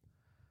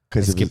 I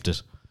skipped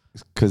it.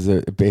 Because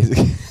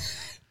basically,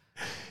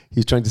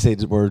 he's trying to say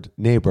the word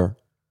neighbor.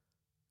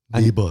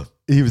 Neighbor.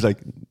 He was like,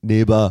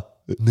 neighbor.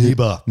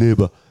 Neighbor.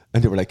 Neighbor.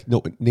 And they were like,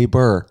 no,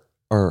 neighbor.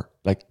 Or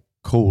like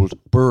cold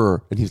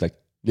burr. And he was like,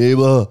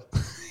 neighbor.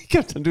 He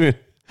kept on doing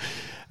it.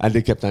 And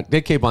they kept on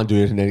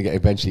doing it, and then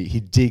eventually he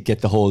did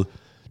get the whole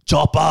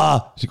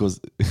chopper. She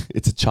goes,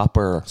 it's a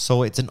chopper.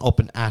 So it's an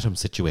up and atom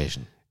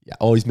situation. Yeah,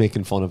 always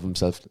making fun of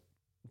himself.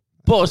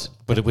 But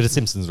with a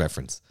Simpsons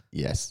reference.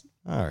 Yes.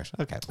 All right.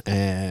 Okay.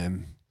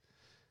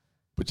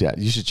 But yeah,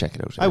 you should check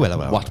it out. I will.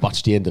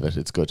 Watch the end of it.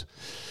 It's good.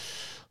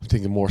 I'm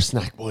thinking more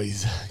snack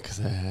boys because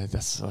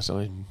that's what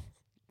I'm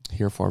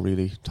here for.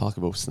 Really, talk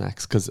about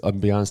snacks. Because I'll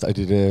be honest, I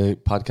did a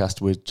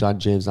podcast with John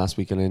James last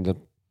week and I ended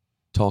up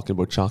talking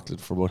about chocolate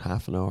for about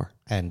half an hour.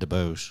 And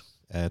about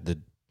the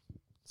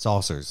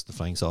saucers, the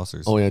flying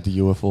saucers. Oh yeah, the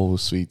UFO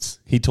sweets.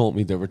 He told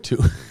me there were two.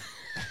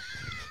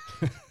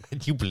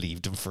 And you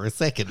believed him for a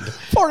second.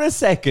 For a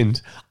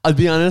second. I'll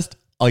be honest,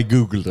 I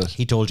Googled it.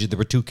 He told you there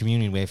were 2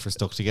 communion wafers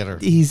stuck together.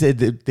 He said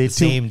the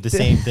same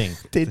thing.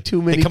 They had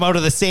too many. They come out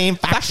of the same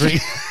factory.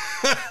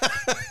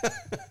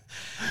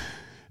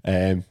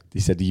 He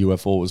said the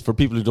UFOs. For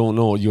people who don't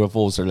know,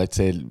 UFOs are, let's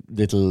say,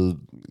 little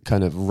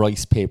kind of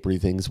rice papery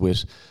things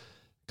with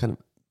kind of,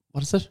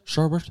 what is it?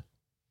 Sherbet?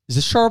 Is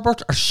it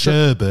sherbet or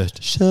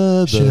sherbet?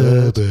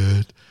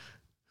 Sherbet.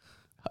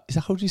 Is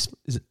that how do you?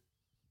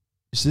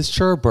 Is this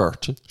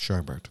sherbet?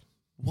 Sherbet.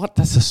 What?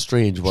 That's a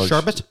strange word.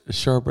 Sherbet.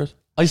 Sherbet.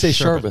 I say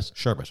sherbet.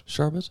 Sherbet.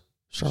 Sherbet.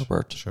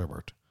 Sherbet.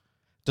 Sherbet.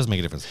 Doesn't make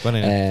a difference. But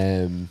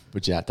anyway.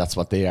 But yeah, that's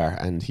what they are.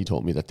 And he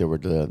told me that they were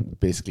the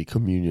basically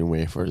communion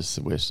wafers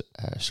with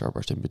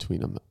sherbet in between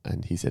them.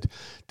 And he said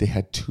they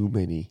had too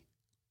many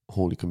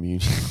Holy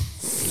Communion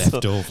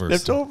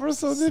leftovers.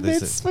 So they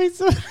made sweets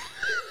of it.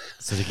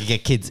 So they could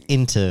get kids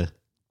into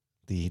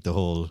the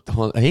whole.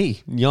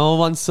 Hey, y'all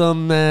want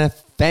some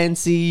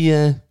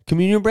fancy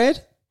communion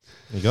bread?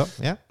 There you go.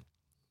 Yeah.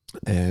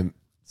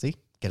 See,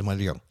 get them while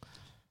you're young.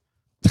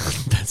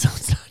 That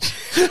sounds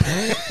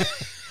nice.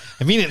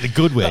 I mean it in a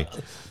good way.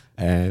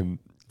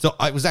 So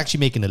I was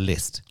actually making a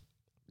list.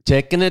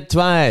 Checking it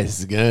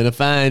twice. Gonna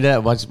find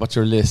out what's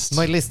your list.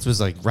 My list was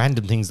like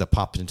random things that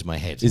popped into my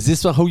head. Is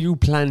this how you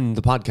plan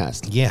the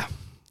podcast? Yeah.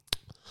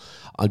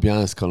 I'll be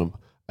honest, Colm.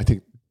 I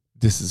think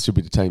should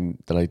be the time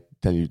that I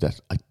tell you that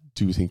I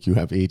do think you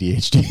have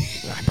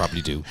ADHD. I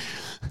probably do.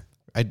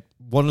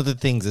 One of the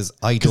things is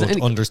I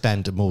don't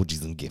understand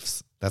emojis and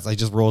GIFs. I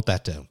just wrote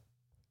that down.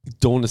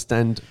 Don't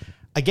understand.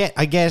 I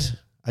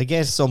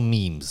get some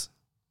memes.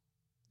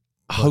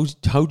 How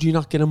do you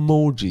not get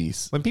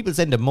emojis? When people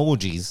send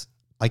emojis,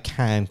 I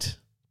can't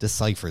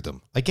decipher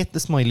them. I get the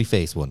smiley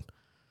face one,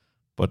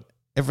 but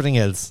everything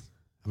else,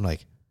 I'm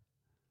like,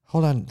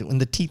 hold on. When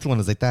the teeth one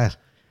is like that.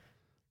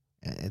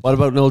 What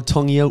about an old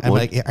tonguey out I'm one?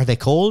 like, are they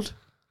cold?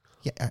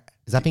 Yeah.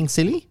 Is that being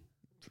silly?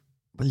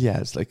 Well, yeah,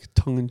 it's like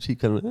tongue in cheek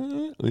kind of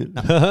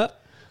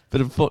bit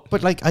of fun.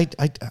 But like,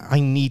 I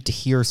need to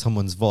hear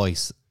someone's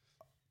voice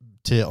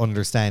to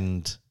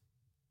understand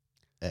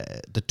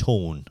the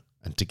tone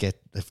and to get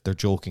if they're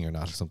joking or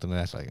not or something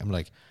like that. Like, I'm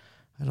like,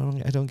 I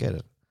don't get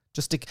it.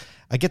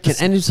 I get this.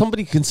 Can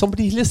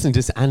somebody listening to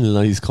this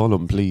analyze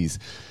Colm, please?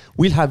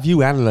 We'll have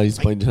you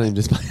analysed by the time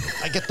this.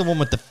 I get the one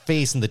with the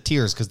face and the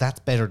tears because that's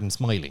better than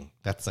smiling.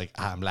 That's like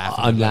I'm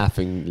laughing. I'm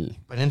laughing.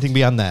 But anything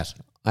beyond that,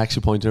 I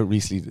actually pointed out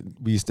recently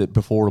we used to,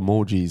 before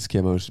emojis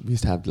came out, we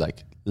used to have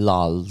like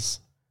lols.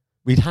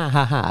 We'd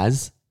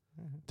ha-ha-has,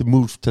 the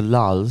move to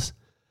lols,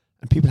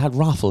 and people had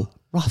raffle.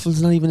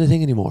 Raffle's not even a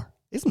thing anymore.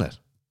 Isn't it?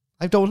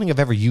 I don't think I've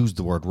ever used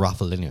the word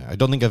raffle anyway. I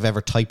don't think I've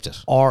ever typed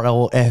it.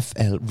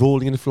 ROFL,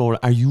 rolling on the floor.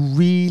 Are you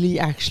really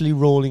actually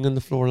rolling on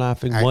the floor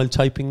laughing while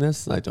typing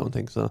this? I don't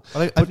think so.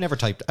 Well, I've never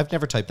typed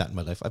that in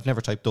my life. I've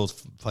never typed those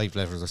 5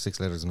 letters or 6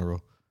 letters in a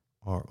row.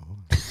 Or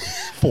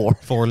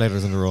 4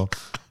 letters in a row.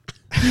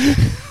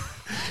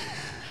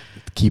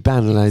 Keep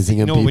analysing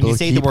it, people. When you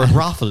say the word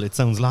raffle, it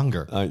sounds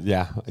longer.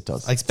 Yeah, it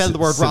does. I spell the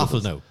word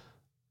raffle now.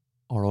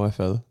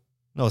 ROFL?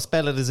 No,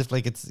 spell it as if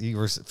like you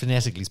were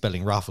phonetically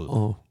spelling raffle.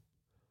 Oh.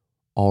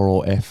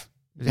 ROF.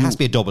 It has to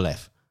be a double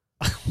F.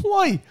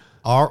 Why?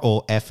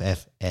 ROFFLE.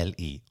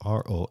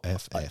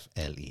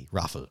 ROFFLE.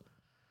 Raffle.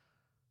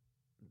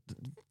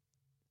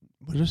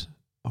 What is it?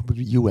 Or would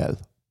it UL?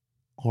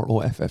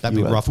 ROFF. That'd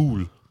be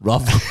Rafool.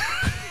 Rafool.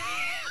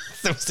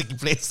 I was thinking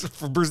place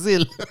for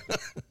Brazil.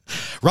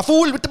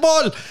 Rafool with the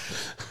ball.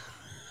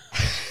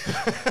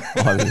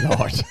 Oh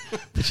Lord!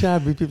 But yeah,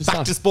 people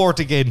back to sport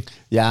again.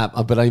 Yeah,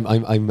 but I'm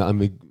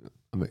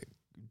a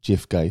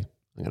GIF guy.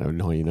 I don't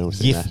know how you know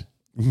GIF. that.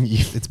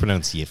 It's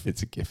pronounced GIF.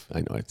 It's a GIF.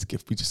 I know it's a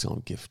GIF. We just call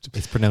it GIF.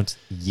 It's pronounced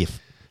GIF.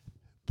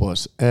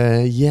 But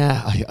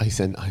yeah,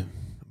 I'm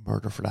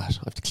murder for that.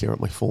 I have to clear up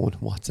my phone.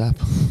 WhatsApp.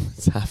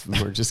 It's half of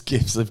them are just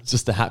GIFs. I've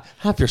just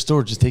half your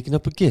storage is taken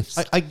up with GIFs.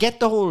 I get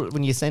the whole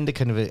when you send a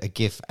kind of a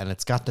GIF and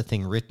it's got the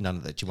thing written on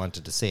it that you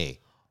wanted to say.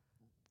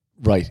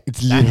 Right,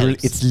 it's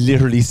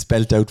literally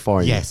spelt out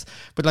for you. Yes,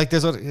 but like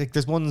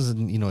there's ones,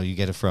 and you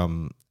get it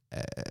from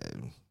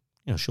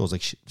shows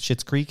like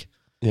Schitt's Creek.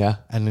 Yeah,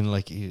 and then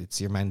like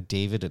it's your man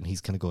David, and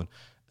he's kind of going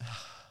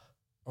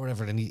or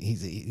whatever, and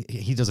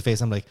he does a face.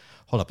 I'm like,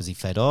 hold up, is he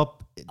fed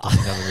up?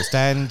 Doesn't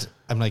understand.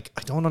 I'm like,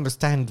 I don't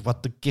understand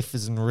what the GIF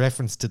is in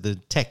reference to the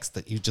text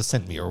that you just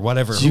sent me or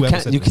whatever. So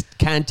you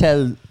can't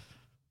tell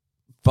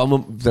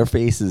from their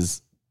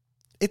faces.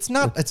 It's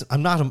not.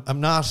 I'm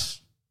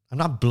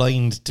not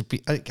blind to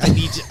be. I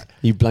need.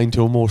 You blind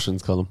to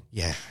emotions, Colm.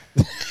 Yeah.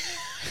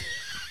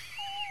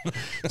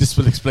 This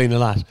will explain a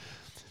lot.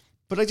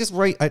 But I just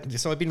write.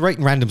 So I've been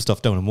writing random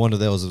stuff down, and one of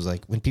those was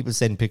like when people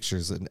send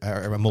pictures or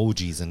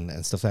emojis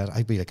and stuff like that.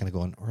 I'd be like kind of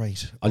going,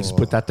 right. I'll just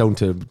put that down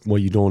to why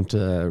you don't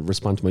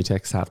respond to my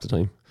texts half the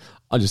time.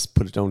 I'll just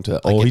put it down to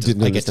he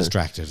didn't. I get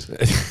distracted.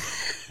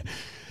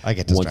 I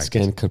get distracted. Once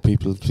again, could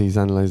people please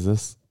analyze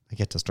this? I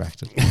get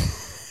distracted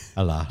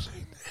a lot.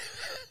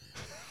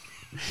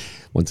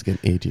 Once again,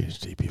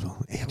 ADHD people.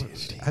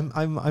 ADHD.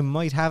 I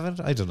might have it.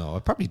 I don't know. I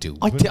probably do.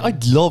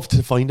 I'd love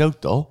to find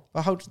out though.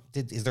 Well,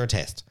 is there a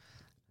test?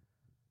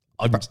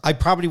 I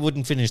probably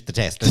wouldn't finish the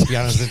test. Let's be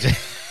honest with you.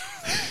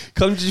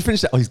 Colm, did you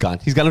finish that? Oh, he's gone.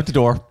 He's gone out the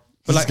door.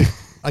 But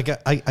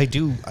I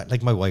do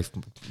like my wife,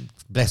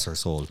 bless her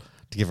soul,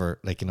 to give her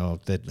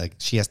that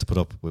she has to put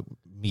up with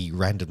me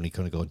randomly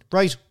kind of going,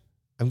 right,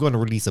 I'm going to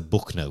release a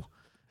book now,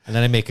 and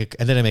then I make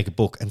a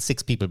book and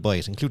 6 people buy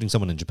it, including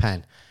someone in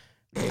Japan,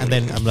 and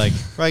then I'm like,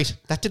 right,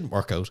 that didn't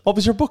work out. What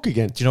was your book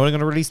again? Do you know what I'm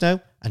going to release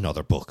now?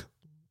 Another book,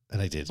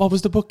 and I did. What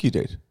was the book you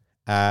did?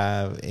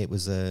 It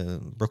was a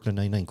Brooklyn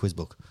Nine-Nine quiz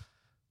book.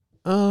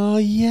 Oh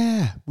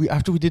yeah,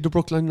 after we did the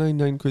Brooklyn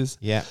Nine-Nine quiz.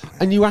 Yeah,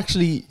 and you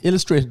actually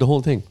illustrated the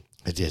whole thing.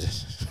 I did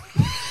it.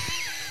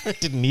 I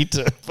didn't need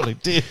to, but I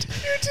did.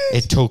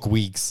 It took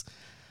weeks.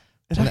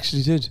 It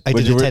actually did.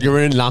 You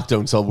were in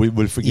lockdown, so we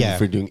will forgive you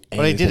for doing anything.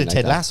 But I did a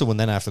Ted that. Lasso one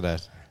then after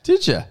that.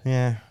 Did you?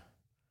 Yeah.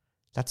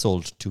 That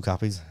sold 2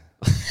 copies.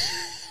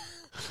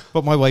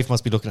 But my wife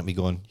must be looking at me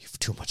going, you have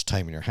too much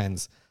time in your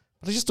hands.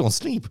 But I just don't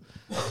sleep.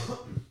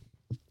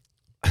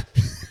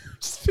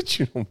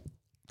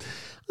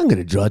 I'm going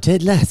to draw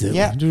Ted Lasso.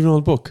 Yeah. Do an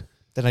old book.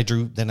 Then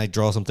I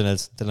draw something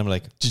else. Then I'm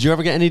like, did you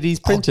ever get any of these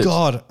printed? Oh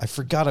God, I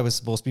forgot I was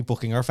supposed to be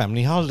booking our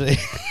family holiday.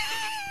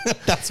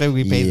 That's why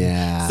we paid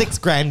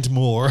 $6,000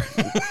 more.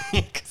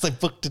 Because I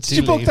booked it too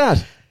late. Did you book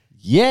that?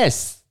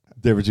 Yes.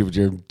 There was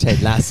your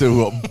Ted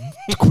Lasso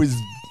quiz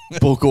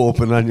book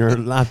open on your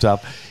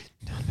laptop.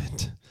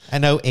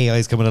 And now AI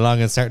is coming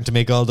along and starting to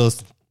make all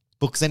those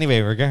books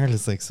anyway,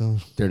 regardless. So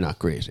they're not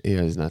great.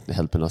 AI is not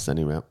helping us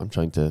anyway.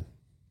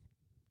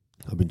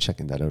 I've been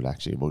checking that out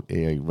actually about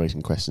AI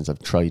writing questions.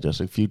 I've tried it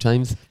a few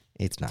times.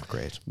 It's not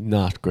great.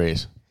 Not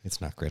great.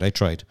 It's not great. I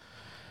tried.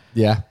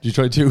 Yeah, did you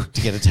try too?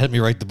 To get it to help me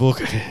write the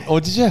book. Oh,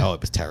 did you? Oh, it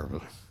was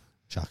terrible.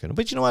 Shocking.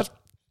 But you know what?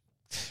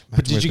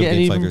 But did you get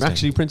any of them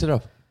actually printed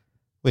up?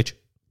 Which?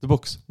 The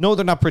books? No,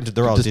 they're not printed.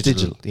 They're all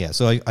digital. Yeah,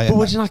 so But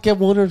would you not get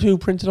 1 or 2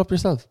 printed up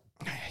yourself?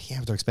 Yeah,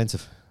 but they're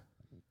expensive.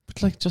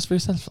 But just for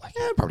yourself?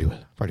 Yeah, probably will.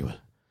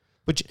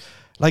 But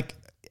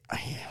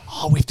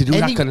we have to do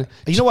that kind of.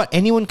 You know what?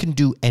 Anyone can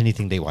do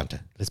anything they want to.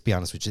 Let's be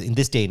honest with you. In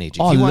this day and age,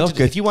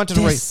 if you wanted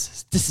to write,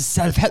 this is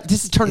self-help.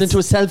 This is turned into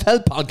a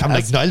self-help podcast. I'm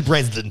like Nile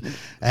Breslin,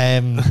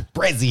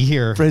 Brezzy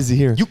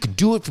here. You can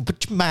do it.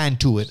 Put your man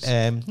to it.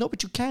 No,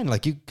 but you can.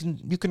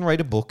 You can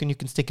write a book and you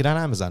can stick it on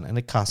Amazon and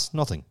it costs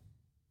nothing.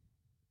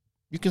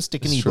 You can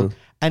stick an ebook,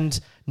 and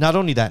not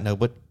only that now,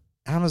 but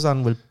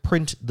Amazon will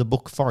print the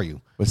book for you.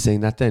 Well,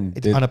 saying that then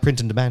it's on a print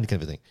and demand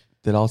kind of thing.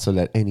 They'll also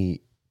let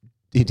any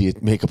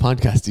idiot make a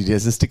podcast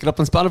ideas and stick it up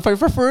on Spotify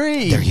for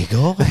free. There you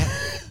go.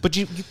 But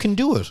you can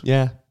do it.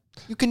 Yeah.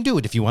 You can do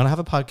it. If you want to have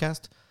a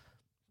podcast,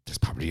 there's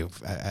probably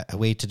a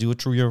way to do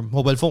it through your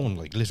mobile phone,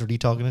 like literally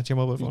talking into your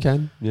mobile phone. You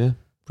can, yeah,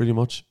 pretty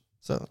much.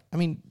 So, I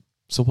mean...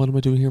 So what am I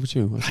doing here with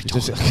you? I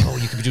don't know.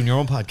 You could be doing your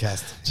own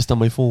podcast. Just on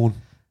my phone.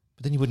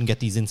 But then you wouldn't get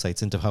these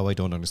insights into how I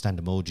don't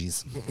understand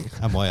emojis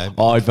and why I'm...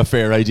 I have a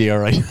fair idea,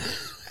 right?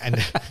 And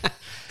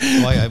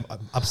why I'm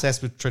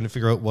obsessed with trying to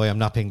figure out why I'm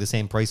not paying the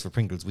same price for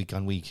Pringles week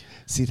on week.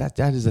 See, that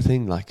is the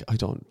thing. Like, I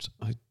don't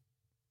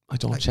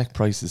check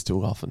prices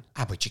too often.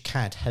 But you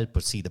can't help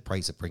but see the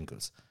price of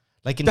Pringles.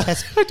 Like in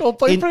Tesco, I don't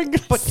buy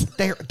Pringles,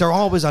 but they're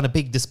always on a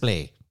big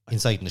display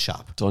inside in the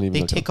shop.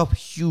 They take up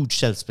huge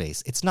shelf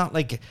space. It's not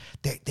like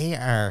they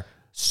are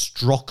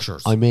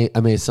structures. I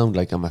may sound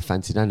like I'm a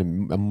fancy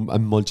man. I'm a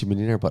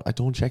multi-millionaire, but I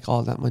don't check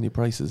all that many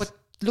prices. But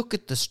look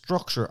at the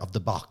structure of the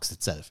box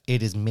itself.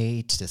 It is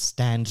made to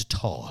stand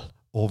tall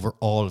over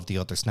all of the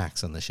other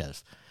snacks on the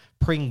shelf.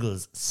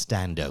 Pringles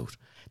stand out.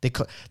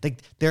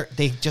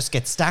 They just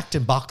get stacked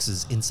in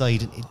boxes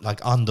inside,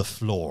 like on the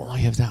floor. I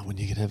have that when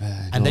you can have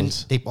and then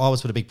they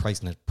always put a big price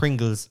in it.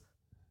 Pringles,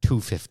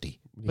 $2.50.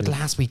 But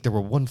last week they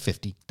were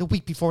 $1.50. The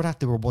week before that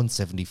they were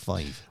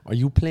 $1.75. Are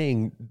you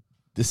playing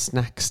the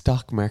snack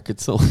stock market?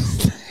 So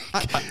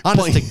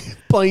honestly,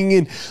 buying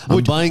in at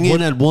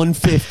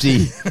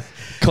 $1.50.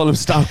 Colm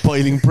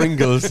stockpiling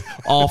Pringles,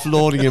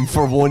 offloading him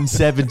for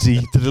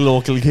 $1.70 to the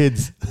local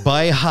kids.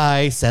 Buy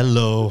high, sell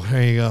low.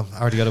 There you go.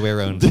 Already got a way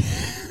around.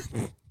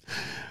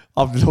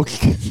 Of the local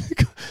kids.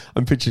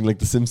 I'm picturing like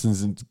the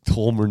Simpsons and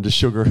Homer and the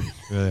sugar.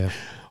 Yeah.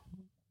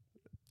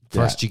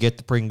 First you get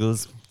the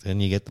Pringles, then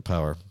you get the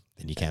power,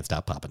 then you can't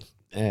stop popping.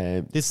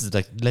 This is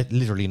like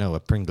literally now a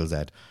Pringles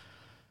ad.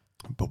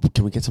 But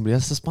can we get somebody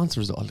else to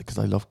sponsor us all? Because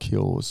I love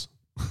Kyo's.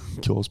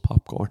 Kyo's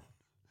popcorn.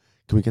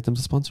 Can we get them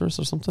to sponsor us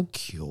or something?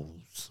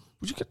 Kyo's.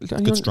 Would you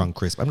get good strong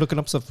crisp? I'm looking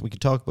up stuff we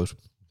could talk about.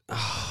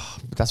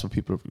 But that's what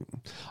people...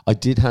 I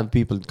did have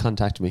people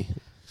contact me.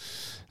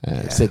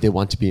 Said they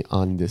want to be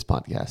on this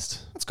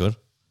podcast. That's good.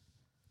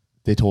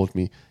 They told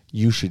me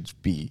you should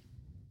be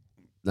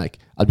like,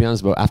 I'll be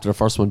honest about after the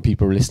first one,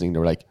 people were listening. They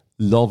were like,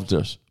 loved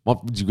it.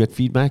 What did you get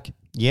feedback?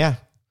 Yeah,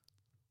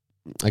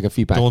 I got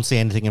feedback. Don't say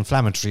anything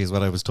inflammatory is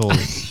what I was told.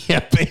 Yeah,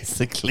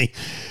 basically.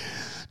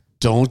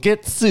 Don't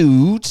get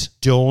sued.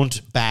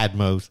 Don't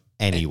badmouth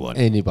anyone.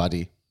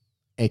 Anybody.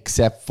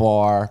 Except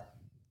for,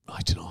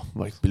 I don't know,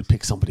 like we'll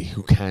pick somebody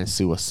who can't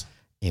sue us.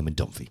 Eamon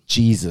Dunphy.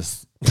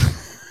 Jesus.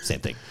 Same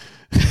thing.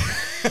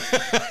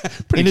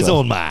 In his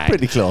own mind.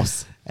 Pretty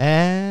close.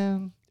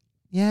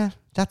 Yeah,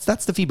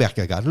 that's the feedback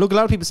I got. Look, a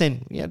lot of people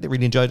saying, yeah, they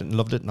really enjoyed it and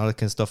loved it and all that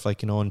kind of stuff.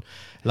 Like, you know, and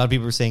a lot of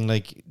people were saying,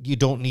 like, you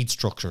don't need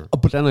structure.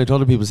 But then I had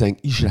other people saying,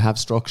 you should have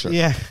structure.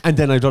 Yeah. And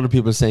then I had other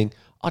people saying,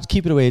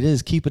 keep it the way it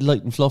is. Keep it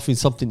light and fluffy,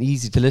 something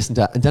easy to listen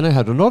to. And then I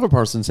had another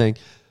person saying,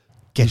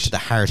 get to the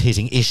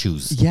hard-hitting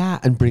issues. Yeah,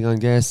 and bring on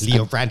guests.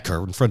 Leo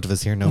Radker in front of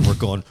us here now. We're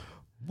going,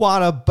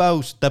 what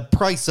about the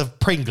price of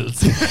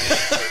Pringles?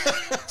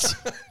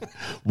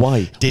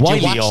 Why? Did Why,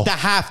 you watch Leo? the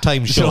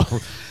halftime show?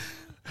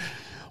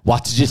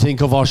 What did you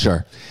think of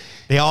Usher?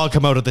 They all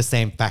come out of the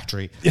same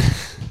factory.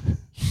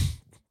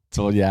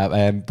 So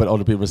yeah, but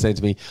other people were saying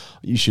to me,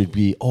 you should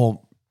be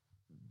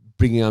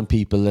bringing on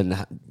people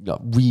and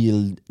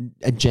real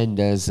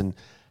agendas and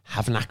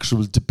have an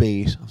actual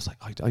debate. I was like,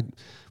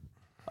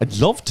 I'd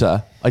love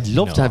to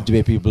have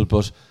debate people,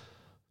 but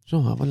I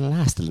want to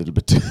last a little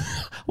bit.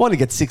 I want to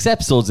get 6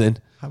 episodes in.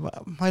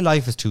 My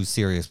life is too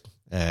serious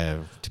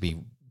to be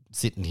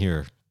sitting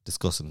here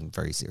discussing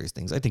very serious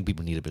things. I think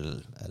people need a bit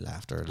of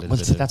laughter.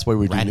 That's why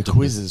we're doing the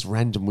quizzes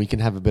random. We can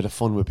have a bit of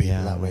fun with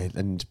people that way,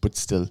 but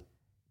still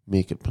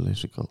make it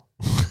political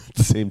at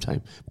the same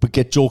time. But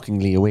get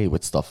jokingly away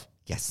with stuff.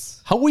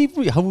 Yes. How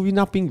have we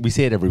not been? We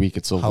say it every week.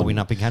 It's so how fun. have we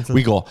not been cancelled?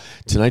 We go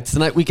tonight's the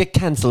night we get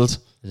cancelled.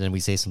 And then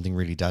we say something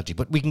really dodgy,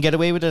 but we can get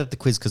away with it at the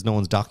quiz because no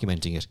one's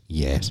documenting it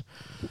yet.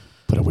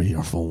 Put away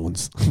your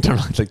phones. Turn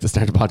on, like the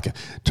start of the podcast.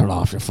 Turn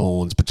off your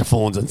phones. Put your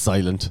phones on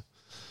silent.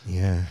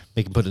 Yeah,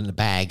 they can put it in a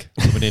bag,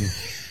 coming in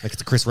like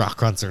it's a Chris Rock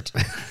concert.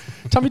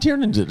 Tommy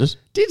Tiernan did it.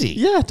 Did he?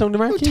 Yeah, down the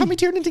marquee. Tommy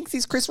Tiernan thinks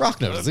he's Chris Rock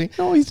now, does he?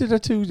 No, he did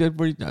that too.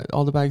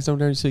 All the bags down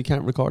there, so you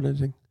can't record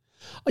anything.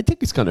 I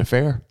think it's kind of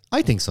fair.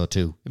 I think so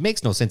too. It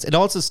makes no sense. It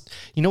also,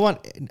 you know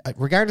what?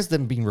 Regardless of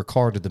them being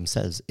recorded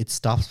themselves, it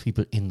stops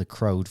people in the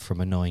crowd from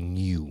annoying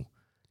you.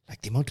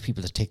 Like the amount of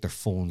people that take their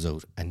phones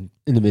out and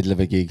in the middle of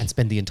a gig and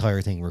spend the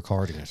entire thing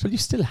recording it. Well, you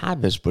still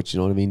have it, but you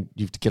know what I mean.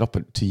 You have to get up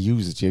to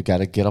use it. You got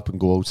to get up and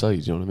go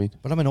outside. You know what I mean.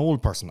 But I'm an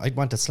old person. I'd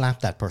want to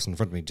slap that person in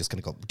front of me. Just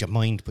gonna go. Do you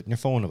mind putting your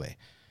phone away?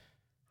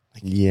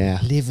 Like,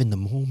 live in the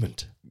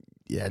moment.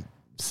 Yeah,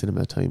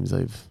 cinema times.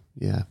 I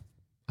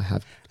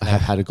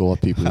have had to go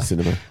up people in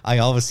cinema. I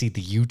always see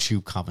the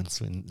YouTube comments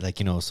when, like,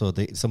 you know, so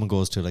someone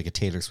goes to like a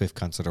Taylor Swift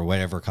concert or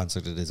whatever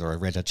concert it is, or a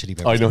Red Hot Chili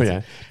Peppers. I know, concert.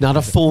 yeah. Not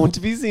a phone to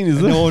be seen, is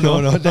it? No.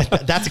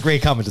 That's a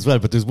great comment as well.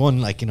 But there's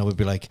one, like, you know, would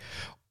be like,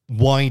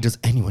 why does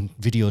anyone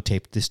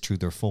videotape this through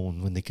their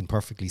phone when they can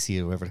perfectly see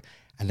it or whatever?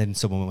 And then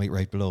someone might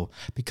write below,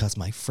 because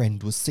my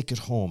friend was sick at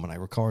home and I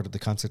recorded the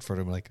concert for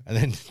them. Like, and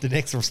then the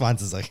next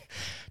response is like,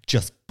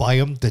 just buy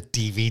them the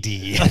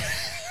DVD.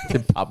 They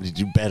probably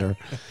do better.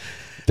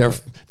 Their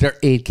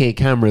 8K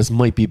cameras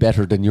might be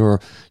better than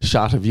your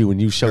shot of you and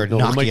you shouting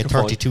over the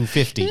microphone. Nokia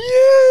 3250.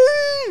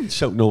 Yeah!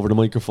 Shouting over the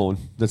microphone.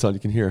 That's all you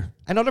can hear.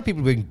 And other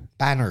people bring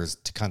banners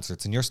to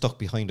concerts and you're stuck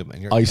behind them.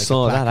 And you're I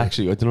saw that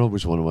actually. I don't know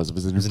which one it was. It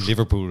was in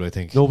Liverpool, I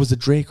think. No, was it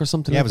Drake or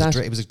something like that?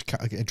 It was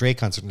a Drake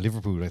concert in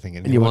Liverpool, I think.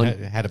 And you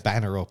had a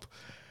banner up.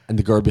 And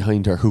the girl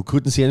behind her, who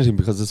couldn't see anything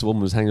because this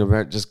woman was hanging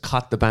over, just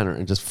caught the banner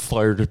and just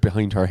fired it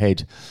behind her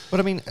head. But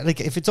I mean, like,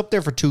 if it's up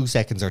there for 2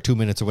 seconds or 2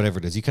 minutes or whatever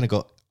it is, you kind of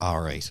go,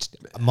 all right,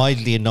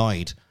 mildly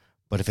annoyed.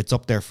 But if it's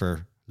up there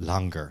for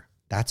longer,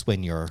 that's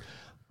when you're...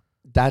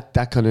 That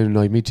kind of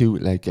annoyed me too.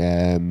 Like,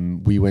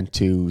 we went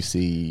to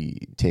see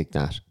Take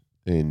That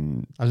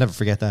in... I'll never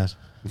forget that.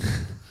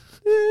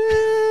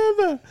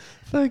 Never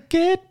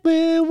forget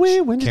where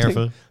we went.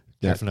 Careful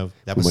now.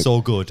 That was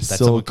so good. That's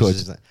so good.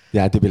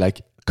 Yeah, they'd be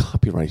like,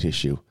 copyright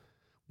issue.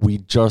 We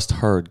just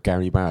heard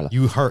Gary Barlow.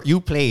 You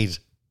played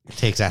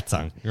Take That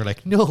song. You're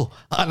like, no,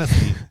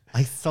 honestly,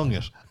 I sung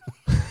it.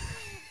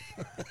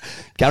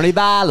 Gary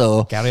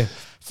Barlow.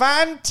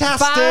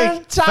 Fantastic.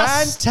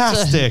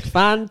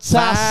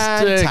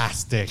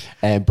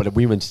 But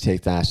we went to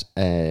Take That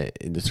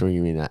in the Three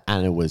Arena,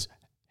 and it was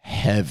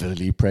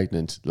heavily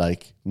pregnant,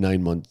 like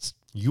 9 months.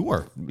 You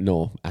were?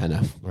 No,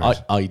 Anna. Right.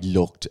 I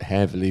looked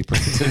heavily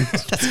pregnant.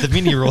 That's the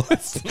mini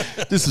roast.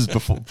 This was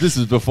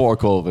before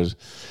COVID.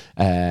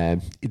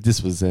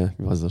 This was what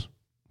was it?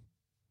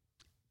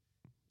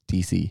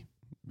 DC.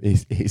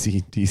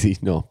 AC,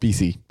 DC, no,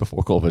 BC,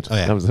 before COVID. Oh,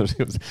 yeah.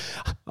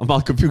 I'm all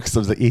confused because I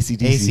was like AC,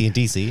 DC. AC and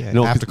DC,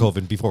 no, after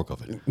COVID, before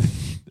COVID.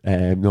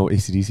 No,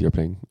 AC/DC are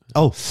playing.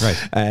 Oh, right.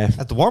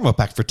 At the warm-up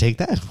act for Take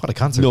That. What a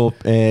concert. No,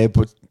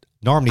 but...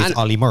 Normally it's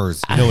Ollie Murs.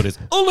 You know it is.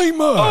 Ollie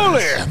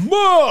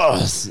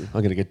Murs!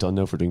 I'm going to get done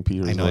now for doing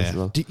Peter. I know, yeah.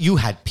 Well. You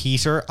had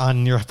Peter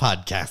on your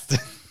podcast.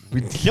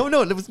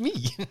 No, it was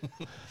me.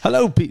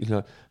 Hello,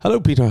 Peter.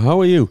 Hello, Peter.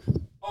 How are you?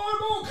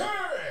 I'm okay.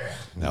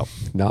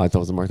 No, I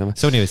thought it was Mark.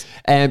 So anyways.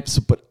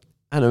 But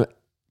Anna,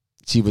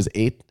 she was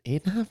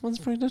 8.5 months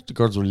pregnant. The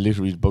girls were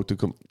literally about to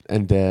come.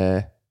 And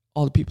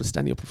all the people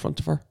standing up in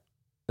front of her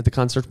at the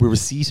concert, we were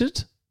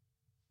seated.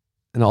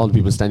 And all the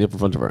people standing up in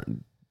front of her.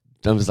 And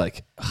I was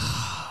like...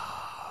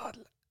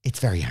 It's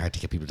very hard to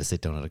get people to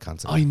sit down at a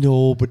concert. I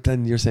know, but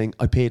then you're saying,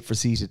 I paid for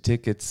seated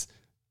tickets.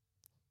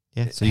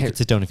 Yeah, so you could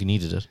sit down if you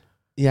needed it.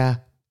 Yeah.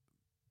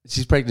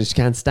 she's pregnant, she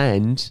can't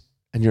stand,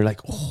 and you're like,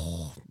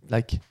 oh,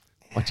 like,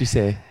 what do you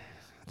say?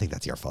 I think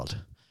that's your fault.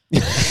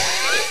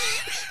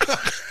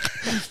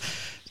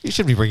 You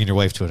should be bringing your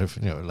wife to it, if,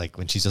 like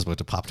when she's just about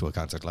to pop to a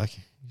concert. Like,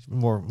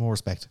 more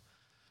respect.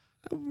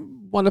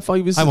 What if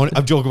I was?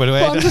 I'm joking, by the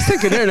way. Well, I'm just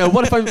thinking there now.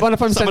 What if I'm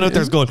Someone out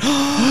there's going,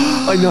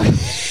 I know.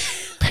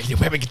 Pregnant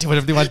women can do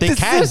whatever they want. They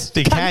can.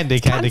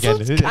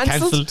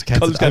 Cancelled.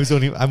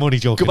 I'm only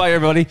joking. Goodbye,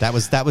 everybody. That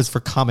was for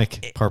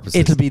comic purposes.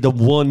 It'll be the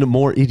One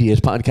More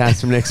Idiot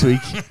podcast from next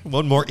week.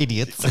 One more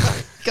idiots.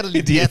 Gotta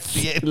leave the S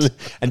at the end.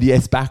 And the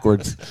S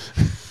backwards.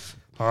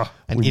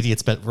 An idiot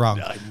spelled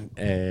wrong.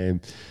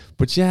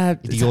 But yeah,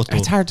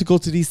 it's hard to go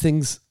to these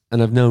things,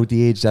 and I've now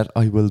the age that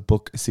I will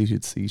book a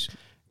seated seat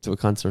to a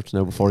concert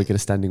now before I get a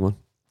standing one.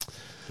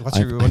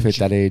 I've hit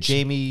that age.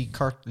 Jamie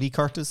Lee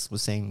Curtis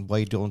was saying,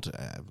 why don't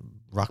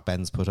rock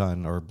bands put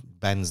on, or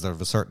bands that are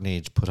of a certain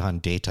age put on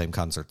daytime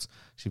concerts?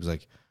 She was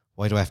like,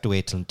 why do I have to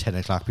wait till 10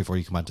 o'clock before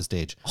you come onto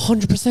stage?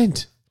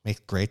 100%. Makes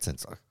great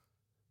sense.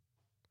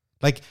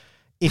 Like,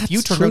 if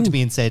you turned around to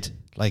me and said,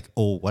 like,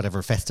 oh,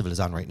 whatever festival is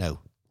on right now,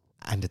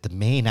 and that the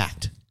main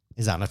act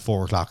is on at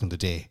 4 o'clock in the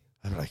day,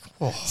 I'm like,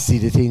 oh, see,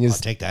 the thing is, I'll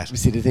take that.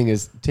 See, the thing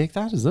is, take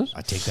that, is it?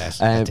 I'll take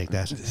that. I'll take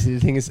that. See, the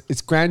thing is,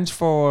 it's grand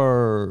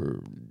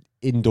for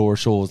indoor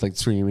shows like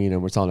Three Arena,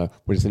 where it's all out.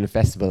 When it's in a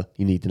festival,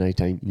 you need the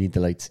nighttime, you need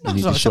the lights, you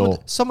need the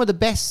show. Some of the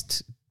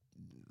best,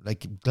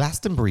 like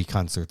Glastonbury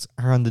concerts,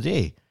 are on the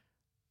day.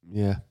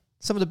 Yeah.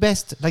 Some of the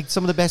best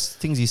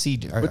things you see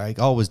are like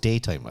always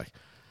daytime. Like,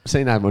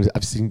 saying that,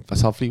 I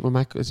saw Fleetwood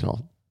Mac,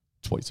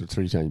 twice or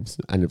 3 times,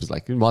 and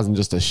it wasn't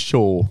just a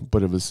show,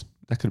 but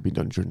that could have been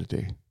done during the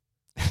day.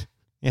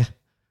 Yeah,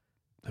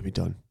 that'd be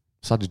done.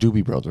 Saw the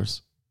Doobie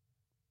Brothers.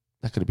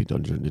 That could have been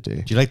done during the day.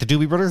 Do you like the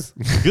Doobie Brothers?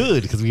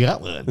 Good, because we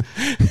got one.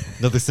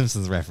 Another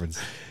Simpsons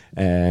reference.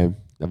 That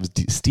was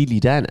Steely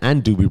Dan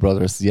and Doobie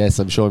Brothers. Yes,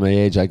 I'm showing my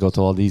age. I go to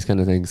all these kind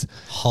of things.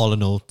 Hall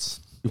 & Oates.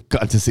 You've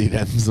got to see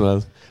them as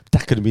well.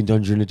 That could have been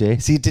done during the day.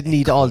 See, it didn't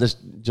need all the, do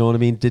you know what I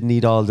mean? Didn't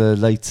need all the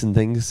lights and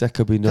things. That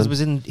could be done.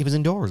 Because it was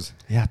indoors.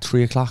 Yeah,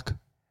 3 o'clock.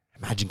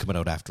 Imagine coming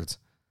out afterwards.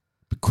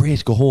 But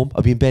great, go home.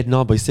 I'll be in bed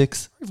now by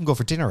 6. Or even go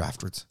for dinner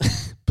afterwards.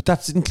 But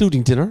that's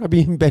including dinner. I'll be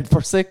in bed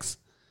for 6.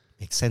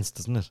 Makes sense,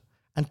 doesn't it?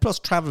 And plus,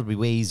 travel will be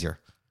way easier.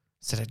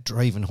 Instead of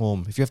driving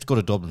home. If you have to go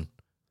to Dublin,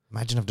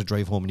 imagine having to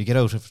drive home and you get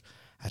out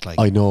at like...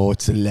 I know,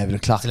 it's 11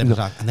 o'clock. It's 11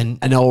 o'clock. And then...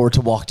 An hour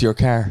to walk to your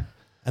car.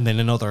 And then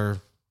another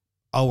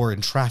hour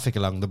in traffic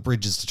along the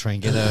bridges to try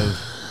and get out.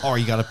 Or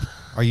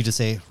you just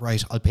say,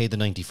 right, I'll pay the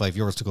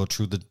 €95 to go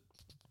through the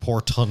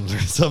port tunnel or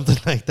something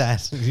like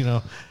that.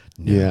 No.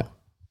 Yeah.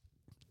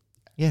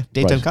 Yeah,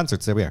 daytime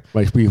concerts, there we are.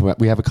 Right,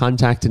 we have a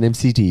contact in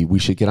MCD. We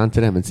should get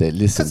onto them and say,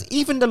 listen. Because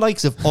even the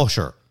likes of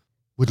Usher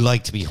would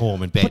like to be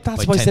home in bed. But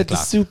that's why I said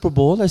o'clock. The Super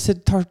Bowl. I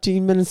said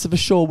 13 minutes of a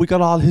show. We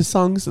got all his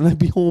songs and I'd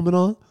be home and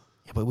all.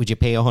 Yeah, but would you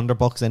pay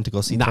 $100 then to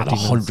go see? Not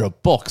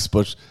 $100,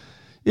 but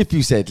if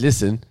you said,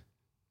 listen,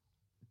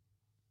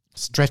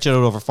 stretch it out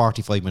over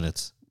 45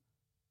 minutes.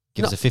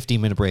 Give us a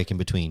 15-minute break in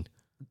between.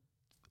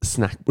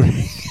 Snack break.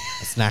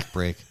 A snack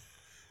break.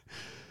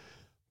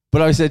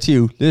 But I said to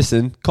you,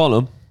 listen,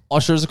 Colm,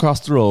 Usher's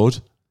across the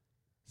road.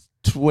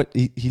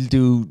 He'll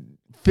do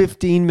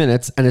 15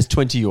 minutes and it's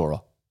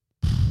 €20.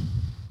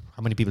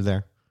 How many people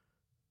there?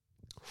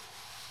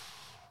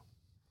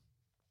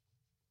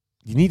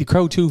 You need a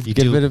crowd too. You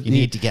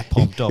need to get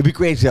pumped up. It'd be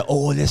great to say,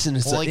 oh, listen,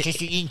 it's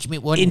just an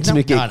intimate one.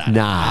 Intimate gig.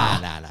 Nah.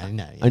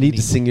 I need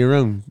to sing you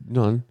around.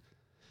 No.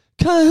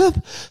 Come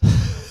up.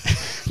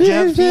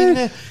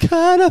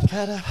 Come up.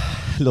 A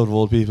load of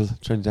old people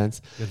trying to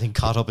dance. Your thing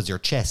caught up is your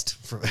chest.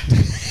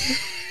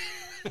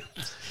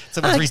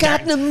 I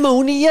got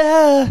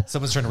pneumonia.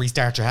 Someone's trying to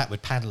restart your hat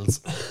with paddles.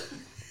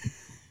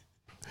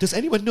 Does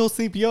anyone know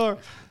CPR?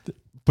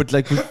 But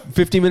like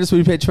 15 minutes, would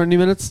you pay 20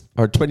 minutes?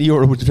 Or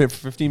 €20 would you pay for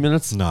 15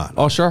 minutes? No.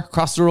 Oh, sure.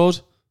 Cross the road.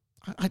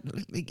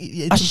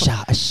 A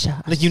shot.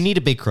 Like, you need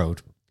a big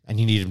crowd and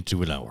you need them to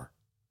do an hour.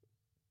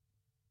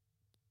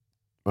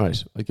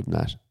 Right. I give them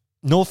that.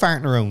 No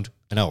farting around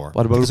an hour.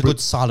 What about a good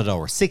solid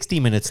hour? 60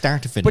 minutes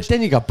start to finish. But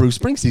then you got Bruce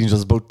Springsteen,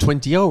 does about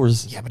 20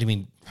 hours. Yeah, but I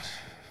mean...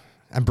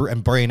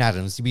 And Brian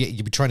Adams,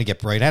 you'd be trying to get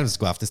Brian Adams to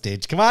go off the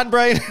stage. Come on,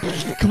 Brian.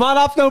 Come on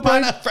off now,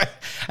 Brian.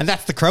 And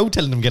that's the crowd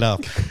telling them get off.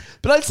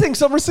 But I'll sing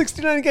Summer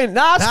 69 again.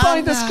 Nah, it's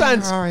fine, this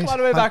grand. Right. Come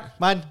on, way back.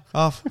 Man,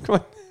 off. Come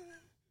on.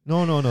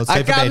 No. It's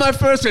I got my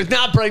first one.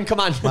 Nah, Brian, come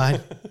on. Man.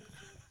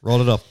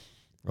 Roll it up.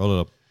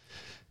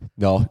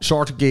 No,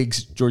 shorter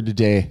gigs during the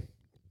day.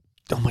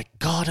 Oh my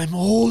God, I'm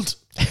old.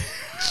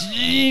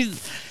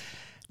 Jeez.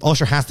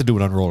 Usher has to do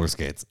it on roller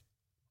skates.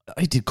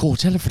 I did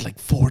Coachella for like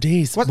 4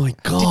 days. What? My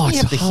God. Didn't he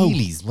have the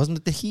Heelys? Wasn't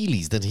it the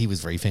Heelys that he was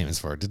very famous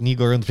for? Didn't he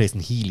go around the place in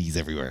Heelys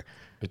everywhere?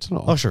 I don't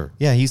know. Usher.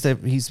 Yeah, he used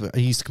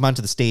to come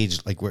onto the stage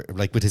like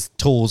with his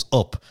toes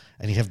up,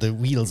 and he'd have the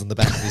wheels on the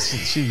back of his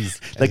shoes.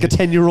 Like a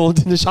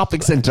 10-year-old in a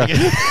shopping centre.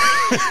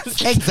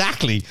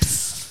 Exactly.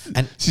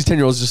 And these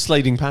 10-year-olds just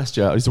sliding past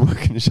you. I used to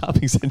work in a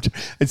shopping centre.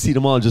 I'd see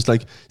them all just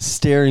like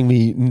staring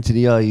me into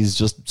the eyes,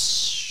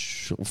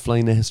 just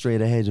flying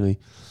straight ahead of me.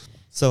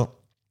 So,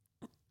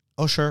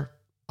 Usher,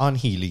 on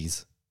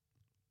Heelys,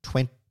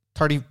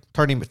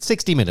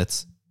 60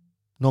 minutes,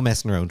 no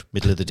messing around,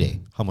 middle of the day,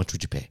 how much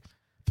would you pay?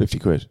 50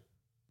 quid.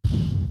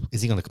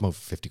 Is he going to come out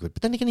for 50 quid?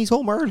 But then again, he's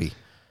home early.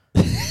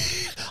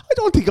 I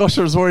don't think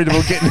Usher's worried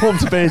about getting home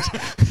to bed.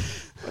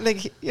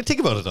 Like, you think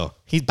about it though.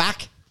 He's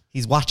back.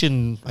 He's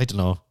watching, I don't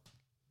know,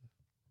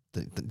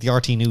 the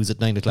RT News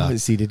at 9 o'clock.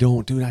 See, they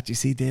don't do that. You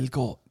see, they'll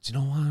go, do you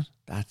know what?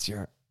 That's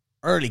your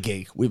early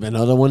gig. We've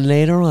another one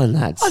later on,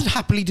 lads. I'll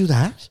happily do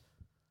that.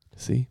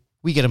 See?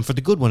 We get him for the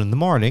good one in the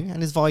morning,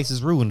 and his voice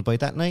is ruined by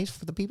that night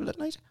for the people at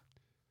night.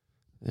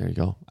 There you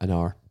go. An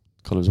hour.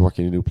 Colm's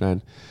working a new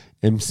plan.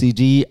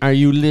 MCD, are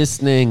you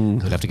listening?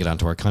 We'll have to get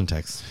onto our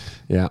contacts.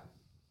 Yeah.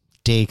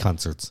 Day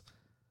concerts.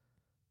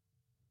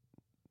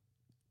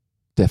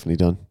 Definitely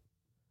done.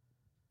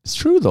 It's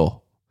true,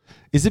 though.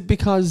 Is it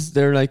because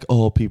they're like,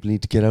 oh, people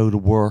need to get out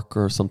of work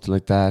or something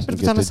like that? But if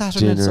it's on a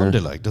Saturday and Sunday,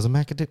 like, does it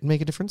make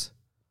a difference?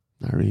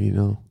 Not really,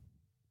 no.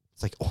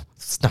 It's like, oh,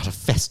 it's not a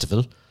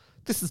festival.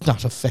 This is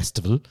not a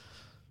festival.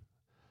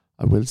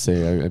 I will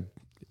say,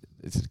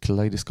 it's a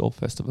Kaleidoscope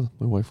Festival.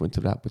 My wife went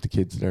to that with the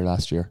kids there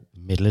last year.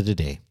 Middle of the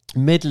day.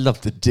 Middle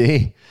of the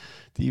day.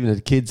 They even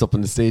had kids up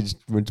on the stage,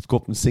 went to go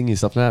up and sing and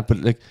stuff like that.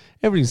 But like,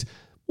 everything's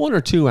 1 or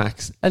 2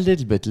 acts a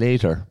little bit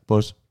later,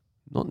 but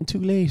nothing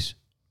too late.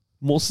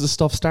 Most of the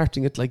stuff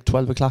starting at like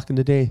 12 o'clock in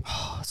the day.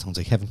 Oh, sounds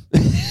like heaven.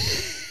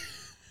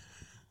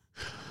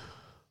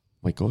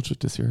 Might go to it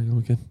this year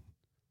again.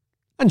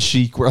 And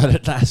Chic were at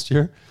it last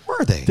year.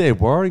 Were they? They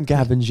were, and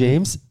Gavin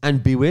James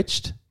and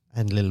Bewitched.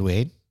 And Lil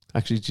Wayne.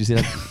 Actually, did you see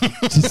that?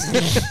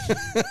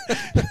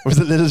 Was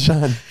it Little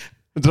Sean?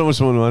 I don't know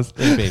which one it was.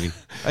 Little Baby.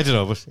 I don't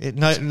know, but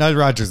Nile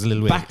Rodgers and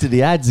Lil Wayne. Back to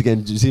the ads again.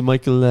 Did you see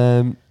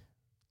Michael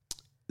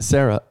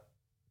Sarah?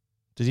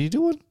 Did he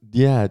do one?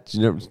 Yeah. Did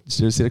you ever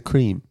see the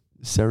cream?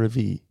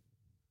 CeraVe.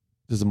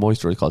 There's a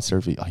moisturizer called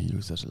CeraVe. I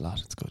use it a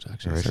lot. It's good,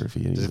 actually. Right.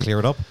 CeraVe. Does it clear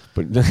it up?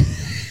 But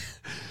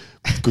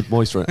good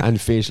moisturizer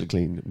and facial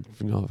clean.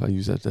 You know, if I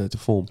use that to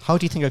foam. How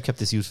do you think I've kept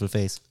this youthful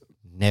face?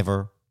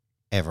 Never,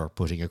 ever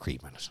putting a cream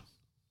on it.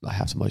 I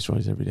have to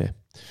moisturize every day.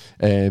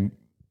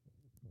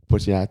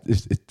 But yeah,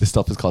 the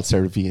stuff is called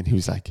CeraVe, and he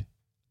was like,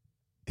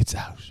 "It's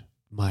out,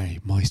 my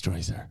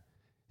moisturizer,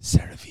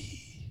 CeraVe."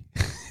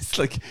 It's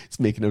like it's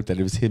making out that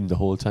it was him the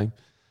whole time.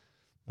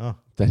 Oh,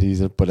 that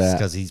he's but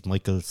because he's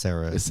Michael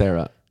Sarah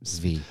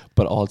V.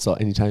 But also,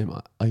 anytime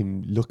I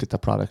look at the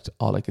product,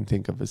 all I can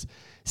think of is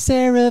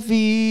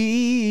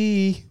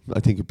CeraVe. I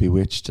think of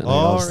Bewitched, and I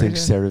always think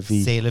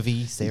CeraVe.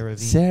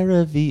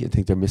 CeraVe. I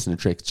think they're missing a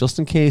trick. Just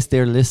in case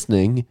they're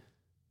listening,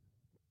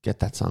 get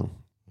that song.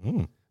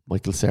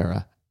 Michael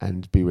Sarah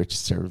and Bewitched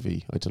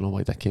CeraVe. I don't know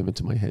why that came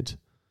into my head.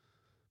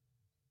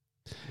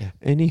 Yeah.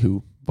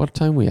 Anywho, what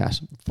time are we at?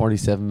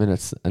 47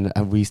 minutes. And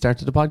have we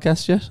started the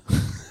podcast yet?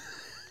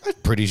 I'm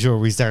pretty sure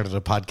we started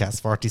a podcast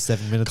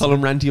 47 minutes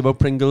Colm ranting about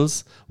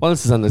Pringles. What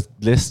else is on the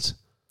list?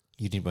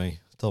 You need my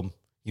thumb.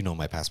 You know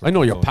my password. I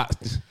know your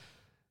password.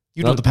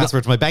 You know the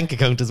password to my bank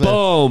account as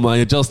well. Boom!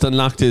 I just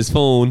unlocked his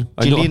phone.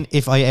 Gillian,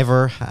 if I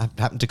ever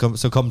happen to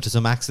come to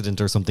some accident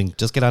or something,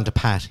 just get on to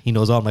Pat. He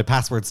knows all my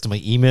passwords to my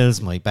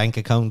emails, my bank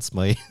accounts,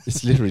 my...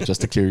 It's literally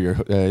just to clear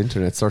your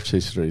internet search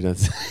history.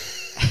 That's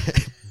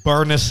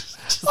burn it.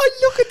 I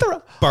look at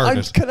the... Burn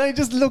it. Can I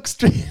just look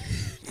straight...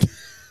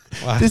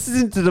 This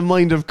is into the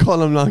mind of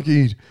Colm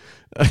Lockheed.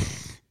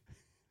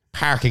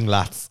 Parking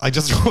lots. I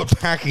just wrote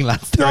parking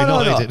lots there. I know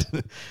I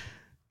did.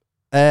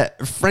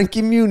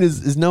 Frankie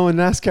Muniz is now a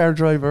NASCAR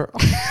driver.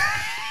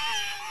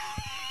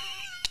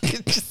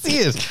 Did you see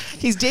it?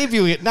 He's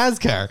debuting at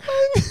NASCAR.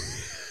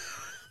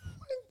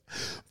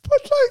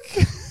 But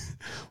like...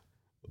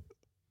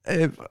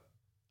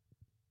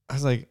 I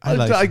was like,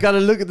 I gotta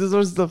look at this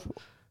other stuff.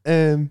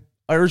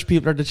 Irish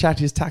people are the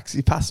chattiest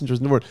taxi passengers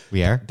in the world.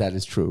 We are. That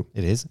is true.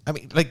 It is. I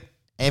mean, like,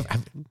 you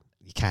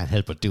can't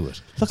help but do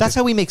it. Look, that's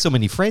how we make so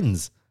many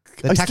friends.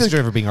 The taxi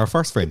driver being our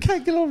first friend. I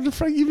can't get over the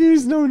Frankie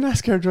Muniz, no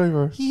NASCAR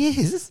driver. He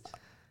is.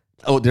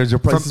 Oh, there's your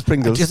Price's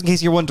Pringles. Just in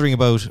case you're wondering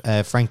about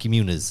Frankie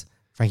Muniz.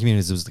 Frankie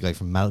Muniz was the guy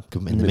from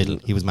Malcolm in the middle.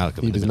 He was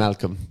Malcolm. He was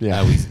Malcolm. Yeah.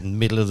 Now he's in the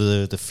middle of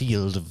the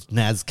field of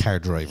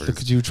NASCAR drivers. Look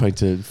at you trying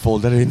to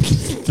fold that in.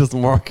 It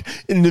doesn't work.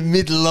 In the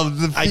middle of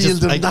the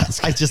field of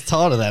NASCAR. I just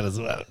thought of that as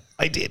well.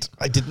 I did.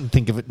 I didn't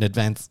think of it in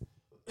advance.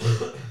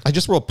 I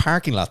just wrote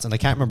parking lots, and I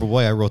can't remember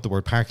why I wrote the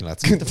word parking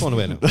lots. Get the phone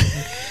away now.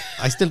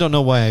 I still don't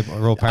know why I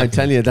wrote parking. I'm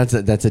telling you, that's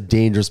a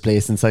dangerous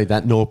place inside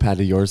that notepad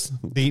of yours.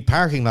 The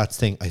parking lots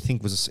thing, I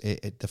think, was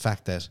the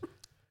fact that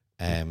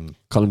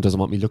Colm doesn't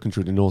want me looking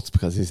through the notes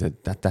because he said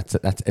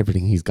that's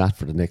everything he's got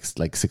for the next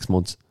like 6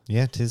 months.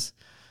 Yeah, it is.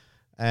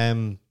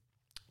 Parking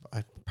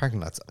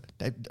lots,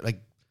 I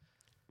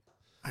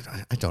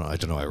don't know. I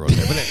don't know. I wrote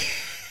there, but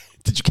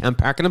did you can't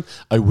park in them?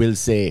 I will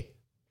say,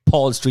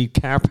 Paul Street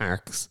car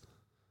parks.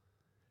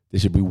 There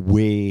should be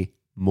way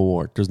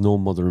more. There's no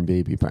mother and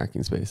baby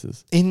parking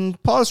spaces in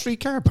Paul Street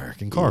car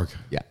park in Cork.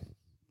 Yeah,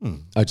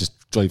 I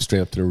just drive straight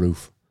up to the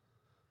roof.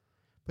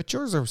 But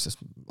yours are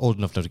old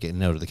enough now to get in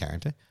and out of the car,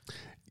 aren't they?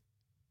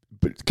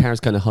 But the car's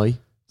kind of high,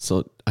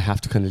 so I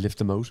have to kind of lift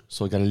them out.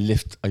 So I got to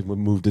lift. I would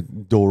move the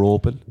door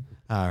open.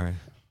 All right.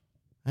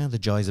 And the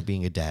joys of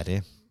being a dad,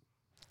 eh?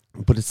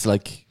 But it's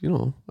like, I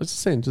was just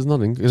saying, there's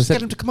nothing. Just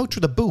get him to come out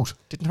through the boot.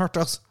 Didn't hurt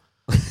us.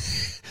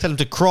 Tell him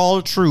to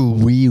crawl through.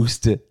 We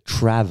used to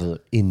travel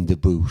in the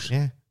boot.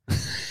 Yeah.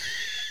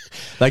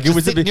 Like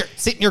Just it was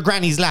sit in your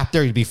granny's lap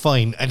there, you'll be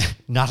fine. And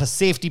not a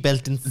safety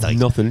belt in sight.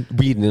 nothing.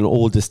 We had an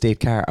old estate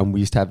car, and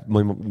we used to have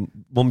my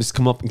mum used to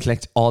come up and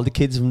collect all the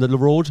kids from the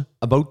road,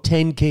 about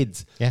 10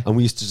 kids. Yeah. And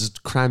we used to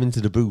just cram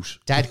into the boot.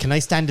 Dad, can I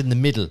stand in the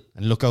middle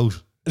and look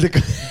out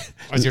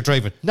as you're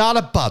driving? Not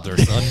a bother,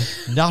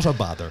 son. Not a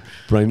bother.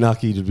 Brian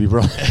Lockheed would be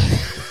brought.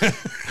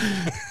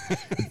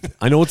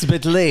 I know it's a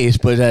bit late,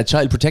 but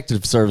Child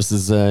Protective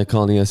Services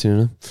calling us here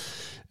now.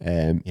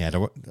 Yeah,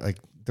 there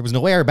was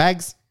no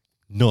airbags.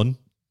 None.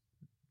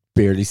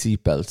 Barely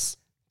seatbelts.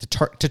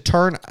 To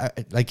turn,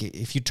 like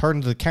if you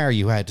turned the car,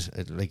 you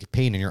had like a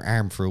pain in your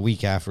arm for a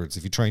week afterwards.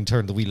 If you try and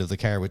turn the wheel of the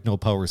car with no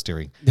power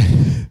steering.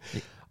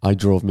 I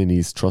drove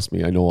minis, trust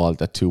me, I know all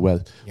that too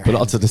well. But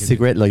also the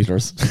cigarette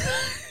lighters.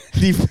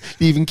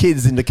 Leaving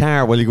kids in the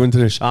car while you go into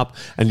the shop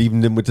and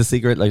leaving them with the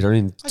cigarette lighter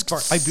in.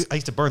 I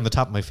used to burn the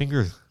top of my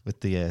finger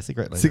with the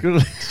cigarette lighter to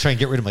try and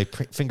get rid of my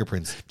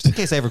fingerprints, just in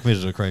case I ever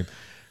committed a crime.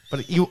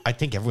 But I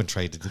think everyone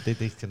tried it.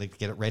 They kind of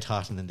get it red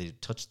hot and then they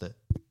touch the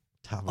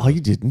top. I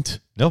didn't.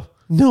 No.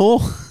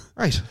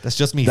 Right, that's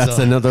just me. That's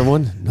another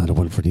one. Another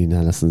one for the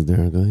analysis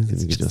there, guys.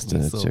 If you could just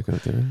check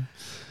out there.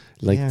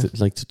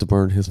 Like to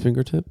burn his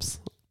fingertips.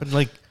 But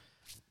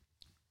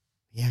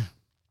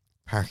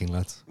parking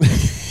lots.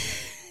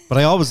 But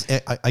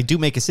I do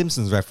make a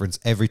Simpsons reference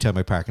every time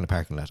I park in a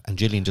parking lot, and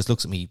Gillian just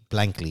looks at me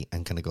blankly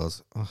and kind of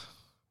goes, "Oh,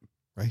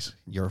 right,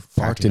 you're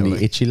parked in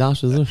the itchy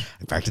lot, is it?"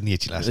 I parked in the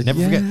itchy lot.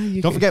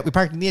 Don't forget, we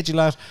parked in the itchy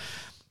lot.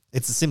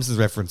 It's a Simpsons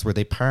reference where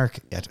they park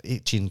at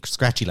itchy and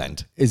scratchy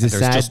land. Is it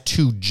there's sad? Just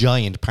two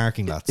giant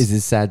parking lots. Is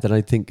it sad that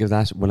I think of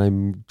that when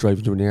I'm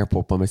driving to an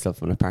airport by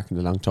myself when I park in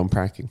the long-term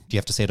parking? Do you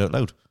have to say it out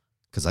loud?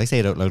 Because I say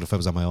it out loud if I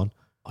was on my own.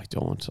 I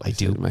don't. I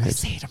do. I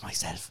say it to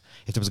myself.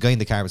 If there was a guy in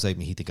the car beside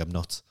me, he'd think I'm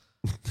nuts.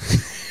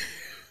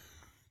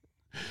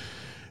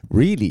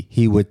 Really?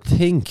 He would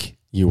think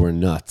you were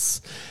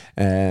nuts.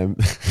 Leave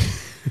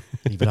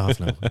it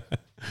off now. You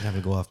never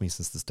go off me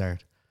since the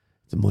start.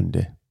 It's a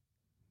Monday.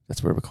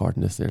 That's where we're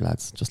recording this there,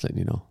 lads. Just letting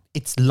you know.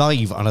 It's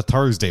live on a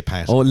Thursday,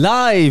 Pat. Oh,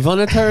 live on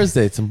a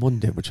Thursday. It's a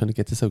Monday. We're trying to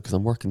get this out because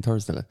I'm working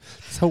Thursday.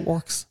 That's how it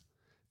works.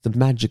 The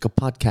magic of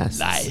podcasts.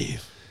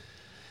 Live.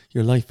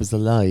 Your life is a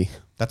lie.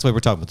 That's why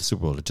we're talking about the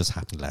Super Bowl. It just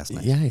happened last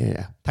night.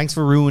 Yeah. Thanks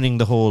for ruining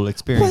the whole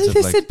experience. Well,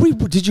 they said,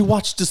 did you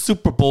watch the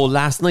Super Bowl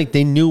last night?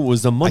 They knew it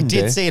was a Monday.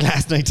 I did say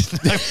last night I'm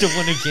the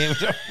one who came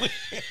up.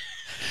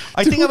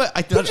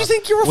 Don't you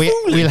think you're a fool?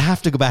 We'll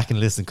have to go back and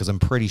listen because I'm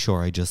pretty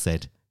sure I just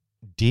said,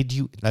 did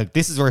you? Like,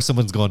 this is where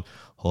someone's going,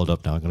 hold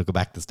up now, I'm going to go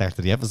back to the start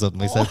of the episode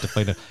myself to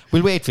find out.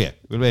 We'll wait for you.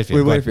 We'll wait for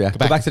you. Go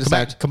back to the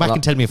start. Come back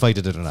and tell me if I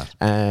did it or not.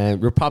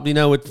 We're probably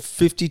now at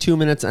 52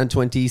 minutes and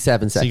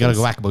 27 seconds. So you got to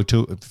go back about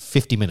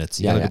 50 minutes.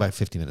 You got to go back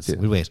 50 minutes.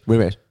 We'll wait.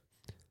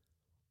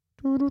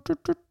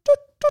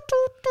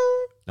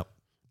 No.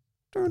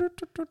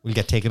 We'll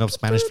get taken up.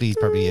 Spanish Fleas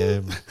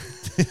probably...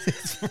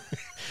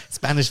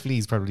 Spanish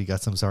Fleas probably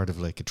got some sort of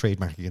like a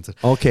trademark against it.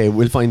 Okay,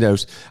 we'll find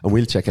out and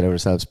we'll check it out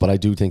ourselves. But I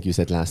do think you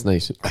said last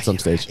night at some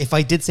stage. If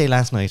I did say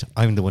last night,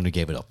 I'm the one who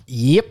gave it up.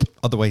 Yep.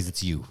 Otherwise,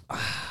 it's you.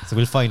 So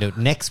we'll find out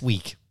next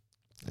week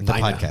in the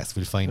podcast.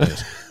 We'll find out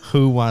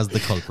who was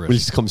the culprit. We'll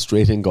just come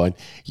straight in going,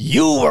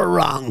 you were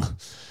wrong.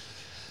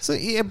 So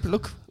yeah,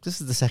 look, this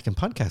is the second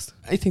podcast.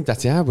 I think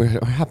that's, we're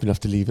happy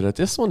enough to leave it at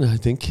this one, I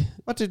think.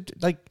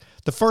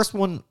 The first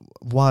one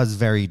was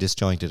very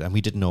disjointed and we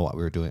didn't know what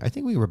we were doing. I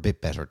think we were a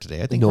bit better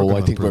today. I think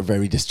we're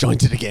very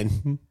disjointed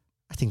again.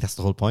 I think that's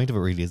the whole point of it,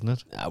 really, isn't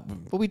it?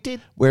 But we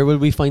did. Where will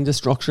we find the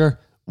structure?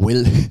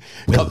 Will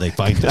they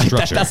find the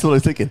structure? That's what I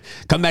was thinking.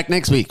 Come back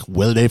next week.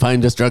 Will they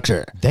find the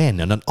structure? Then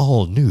on an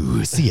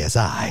all-new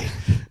CSI.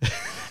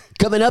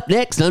 Coming up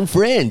next on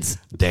Friends.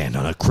 Then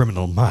on a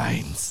Criminal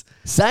Minds.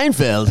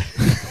 Seinfeld.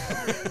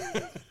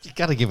 You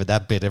got to give it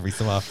that bit every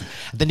so often.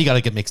 And then you got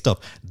to get mixed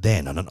up.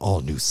 Then on an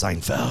all-new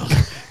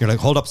Seinfeld. You're like,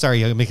 hold up,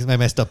 sorry, I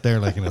messed up there.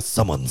 Like,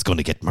 someone's going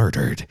to get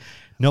murdered.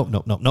 No,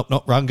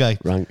 wrong guy.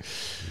 Wrong.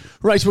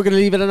 Right, we're going to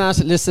leave it on that.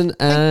 Listen,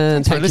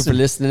 and thank you for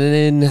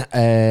listening in.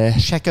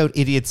 Check out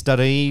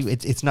idiots.ie.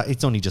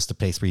 It's only just a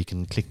place where you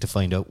can click to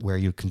find out where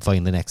you can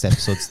find the next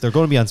episodes. They're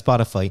going to be on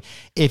Spotify.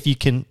 If you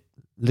can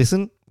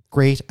listen,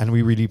 great, and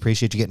we really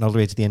appreciate you getting all the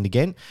way to the end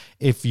again.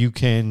 If you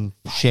can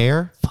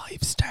share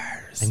 5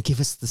 stars and give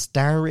us the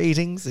star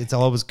ratings, it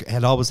always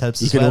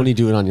helps. You can only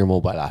do it on your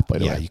mobile app, by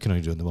the way. Yeah, you can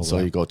only do it on the mobile. So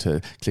app. you go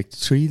to click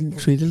three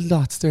little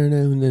dots there now,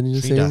 and then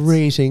you say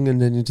rating, and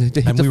then you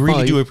hit and the we really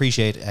 5. do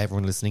appreciate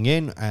everyone listening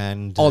in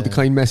and all the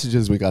kind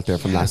messages we got there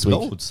from last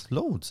week.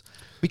 Loads.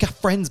 We got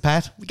friends,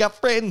 Pat. We got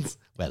friends.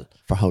 Well,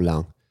 for how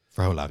long?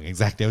 For how long?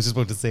 Exactly. I was just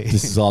about to say.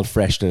 This is all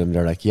fresh to them.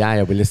 They're like,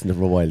 yeah, we listened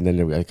for a while. And then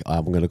they're like,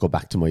 I'm going to go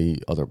back to my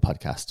other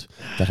podcast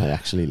that I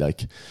actually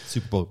like.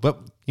 Super Bowl. But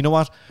you know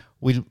what?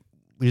 We'll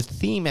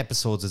theme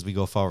episodes as we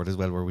go forward as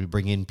well, where we'll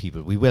bring in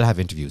people. We will have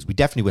interviews. We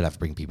definitely will have to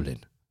bring people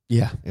in.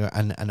 Yeah.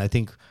 And I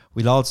think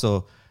we'll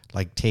also,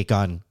 like take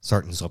on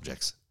certain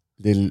subjects.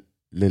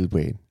 Lil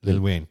Wayne,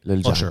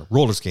 Lil Usher,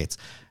 roller skates,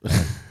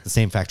 the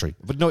same factory.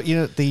 But no, you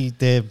know,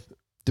 the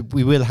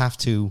we will have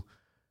to,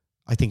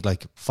 I think,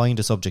 like find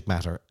a subject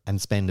matter and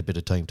spend a bit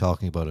of time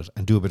talking about it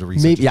and do a bit of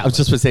research. Maybe, I was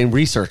just saying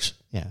research.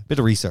 Yeah, bit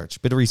of research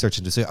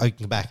into. So I can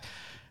come back.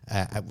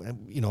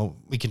 You know,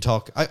 we can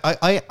talk.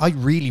 I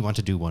really want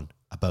to do one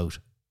about,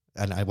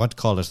 and I want to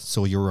call it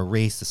 "So You're a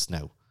Racist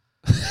Now."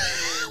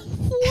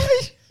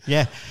 What?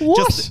 Yeah,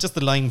 what? Just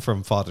the line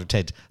from Father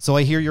Ted. So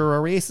I hear you're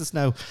a racist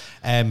now,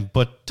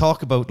 but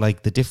talk about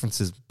like the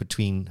differences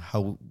between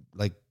how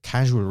like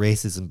casual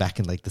racism back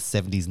in like the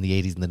 70s and the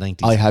 80s and the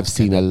 90s. I have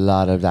seen a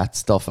lot of that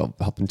stuff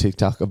up on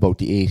TikTok about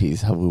the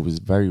 80s, how it was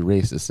very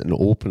racist and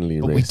openly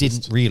racist. We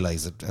didn't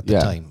realise it at the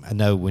time, and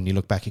now when you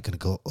look back, you kind of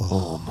go,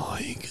 "Oh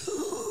my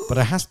god!" But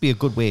it has to be a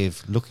good way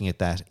of looking at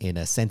that in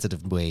a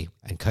sensitive way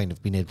and kind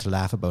of being able to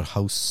laugh about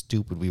how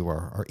stupid we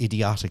were or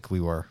idiotic we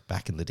were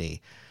back in the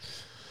day.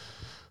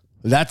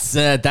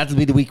 That'll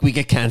be the week we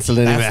get cancelled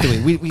anyway. That's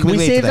the way. Can we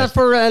save that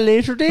for a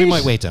later date? We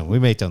might wait down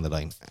the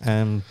line.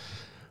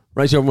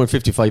 Right, you're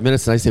 55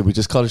 minutes, and I say we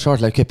just cut it short.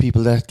 Like, get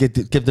people that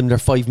give them their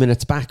 5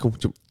 minutes back.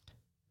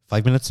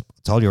 5 minutes,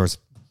 it's all yours.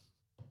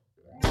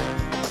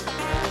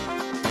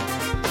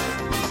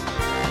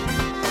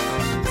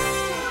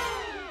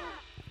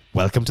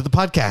 Welcome to the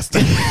podcast.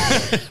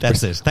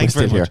 That's it. Thanks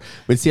very much.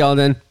 We'll see you all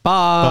then.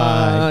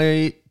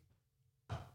 Bye.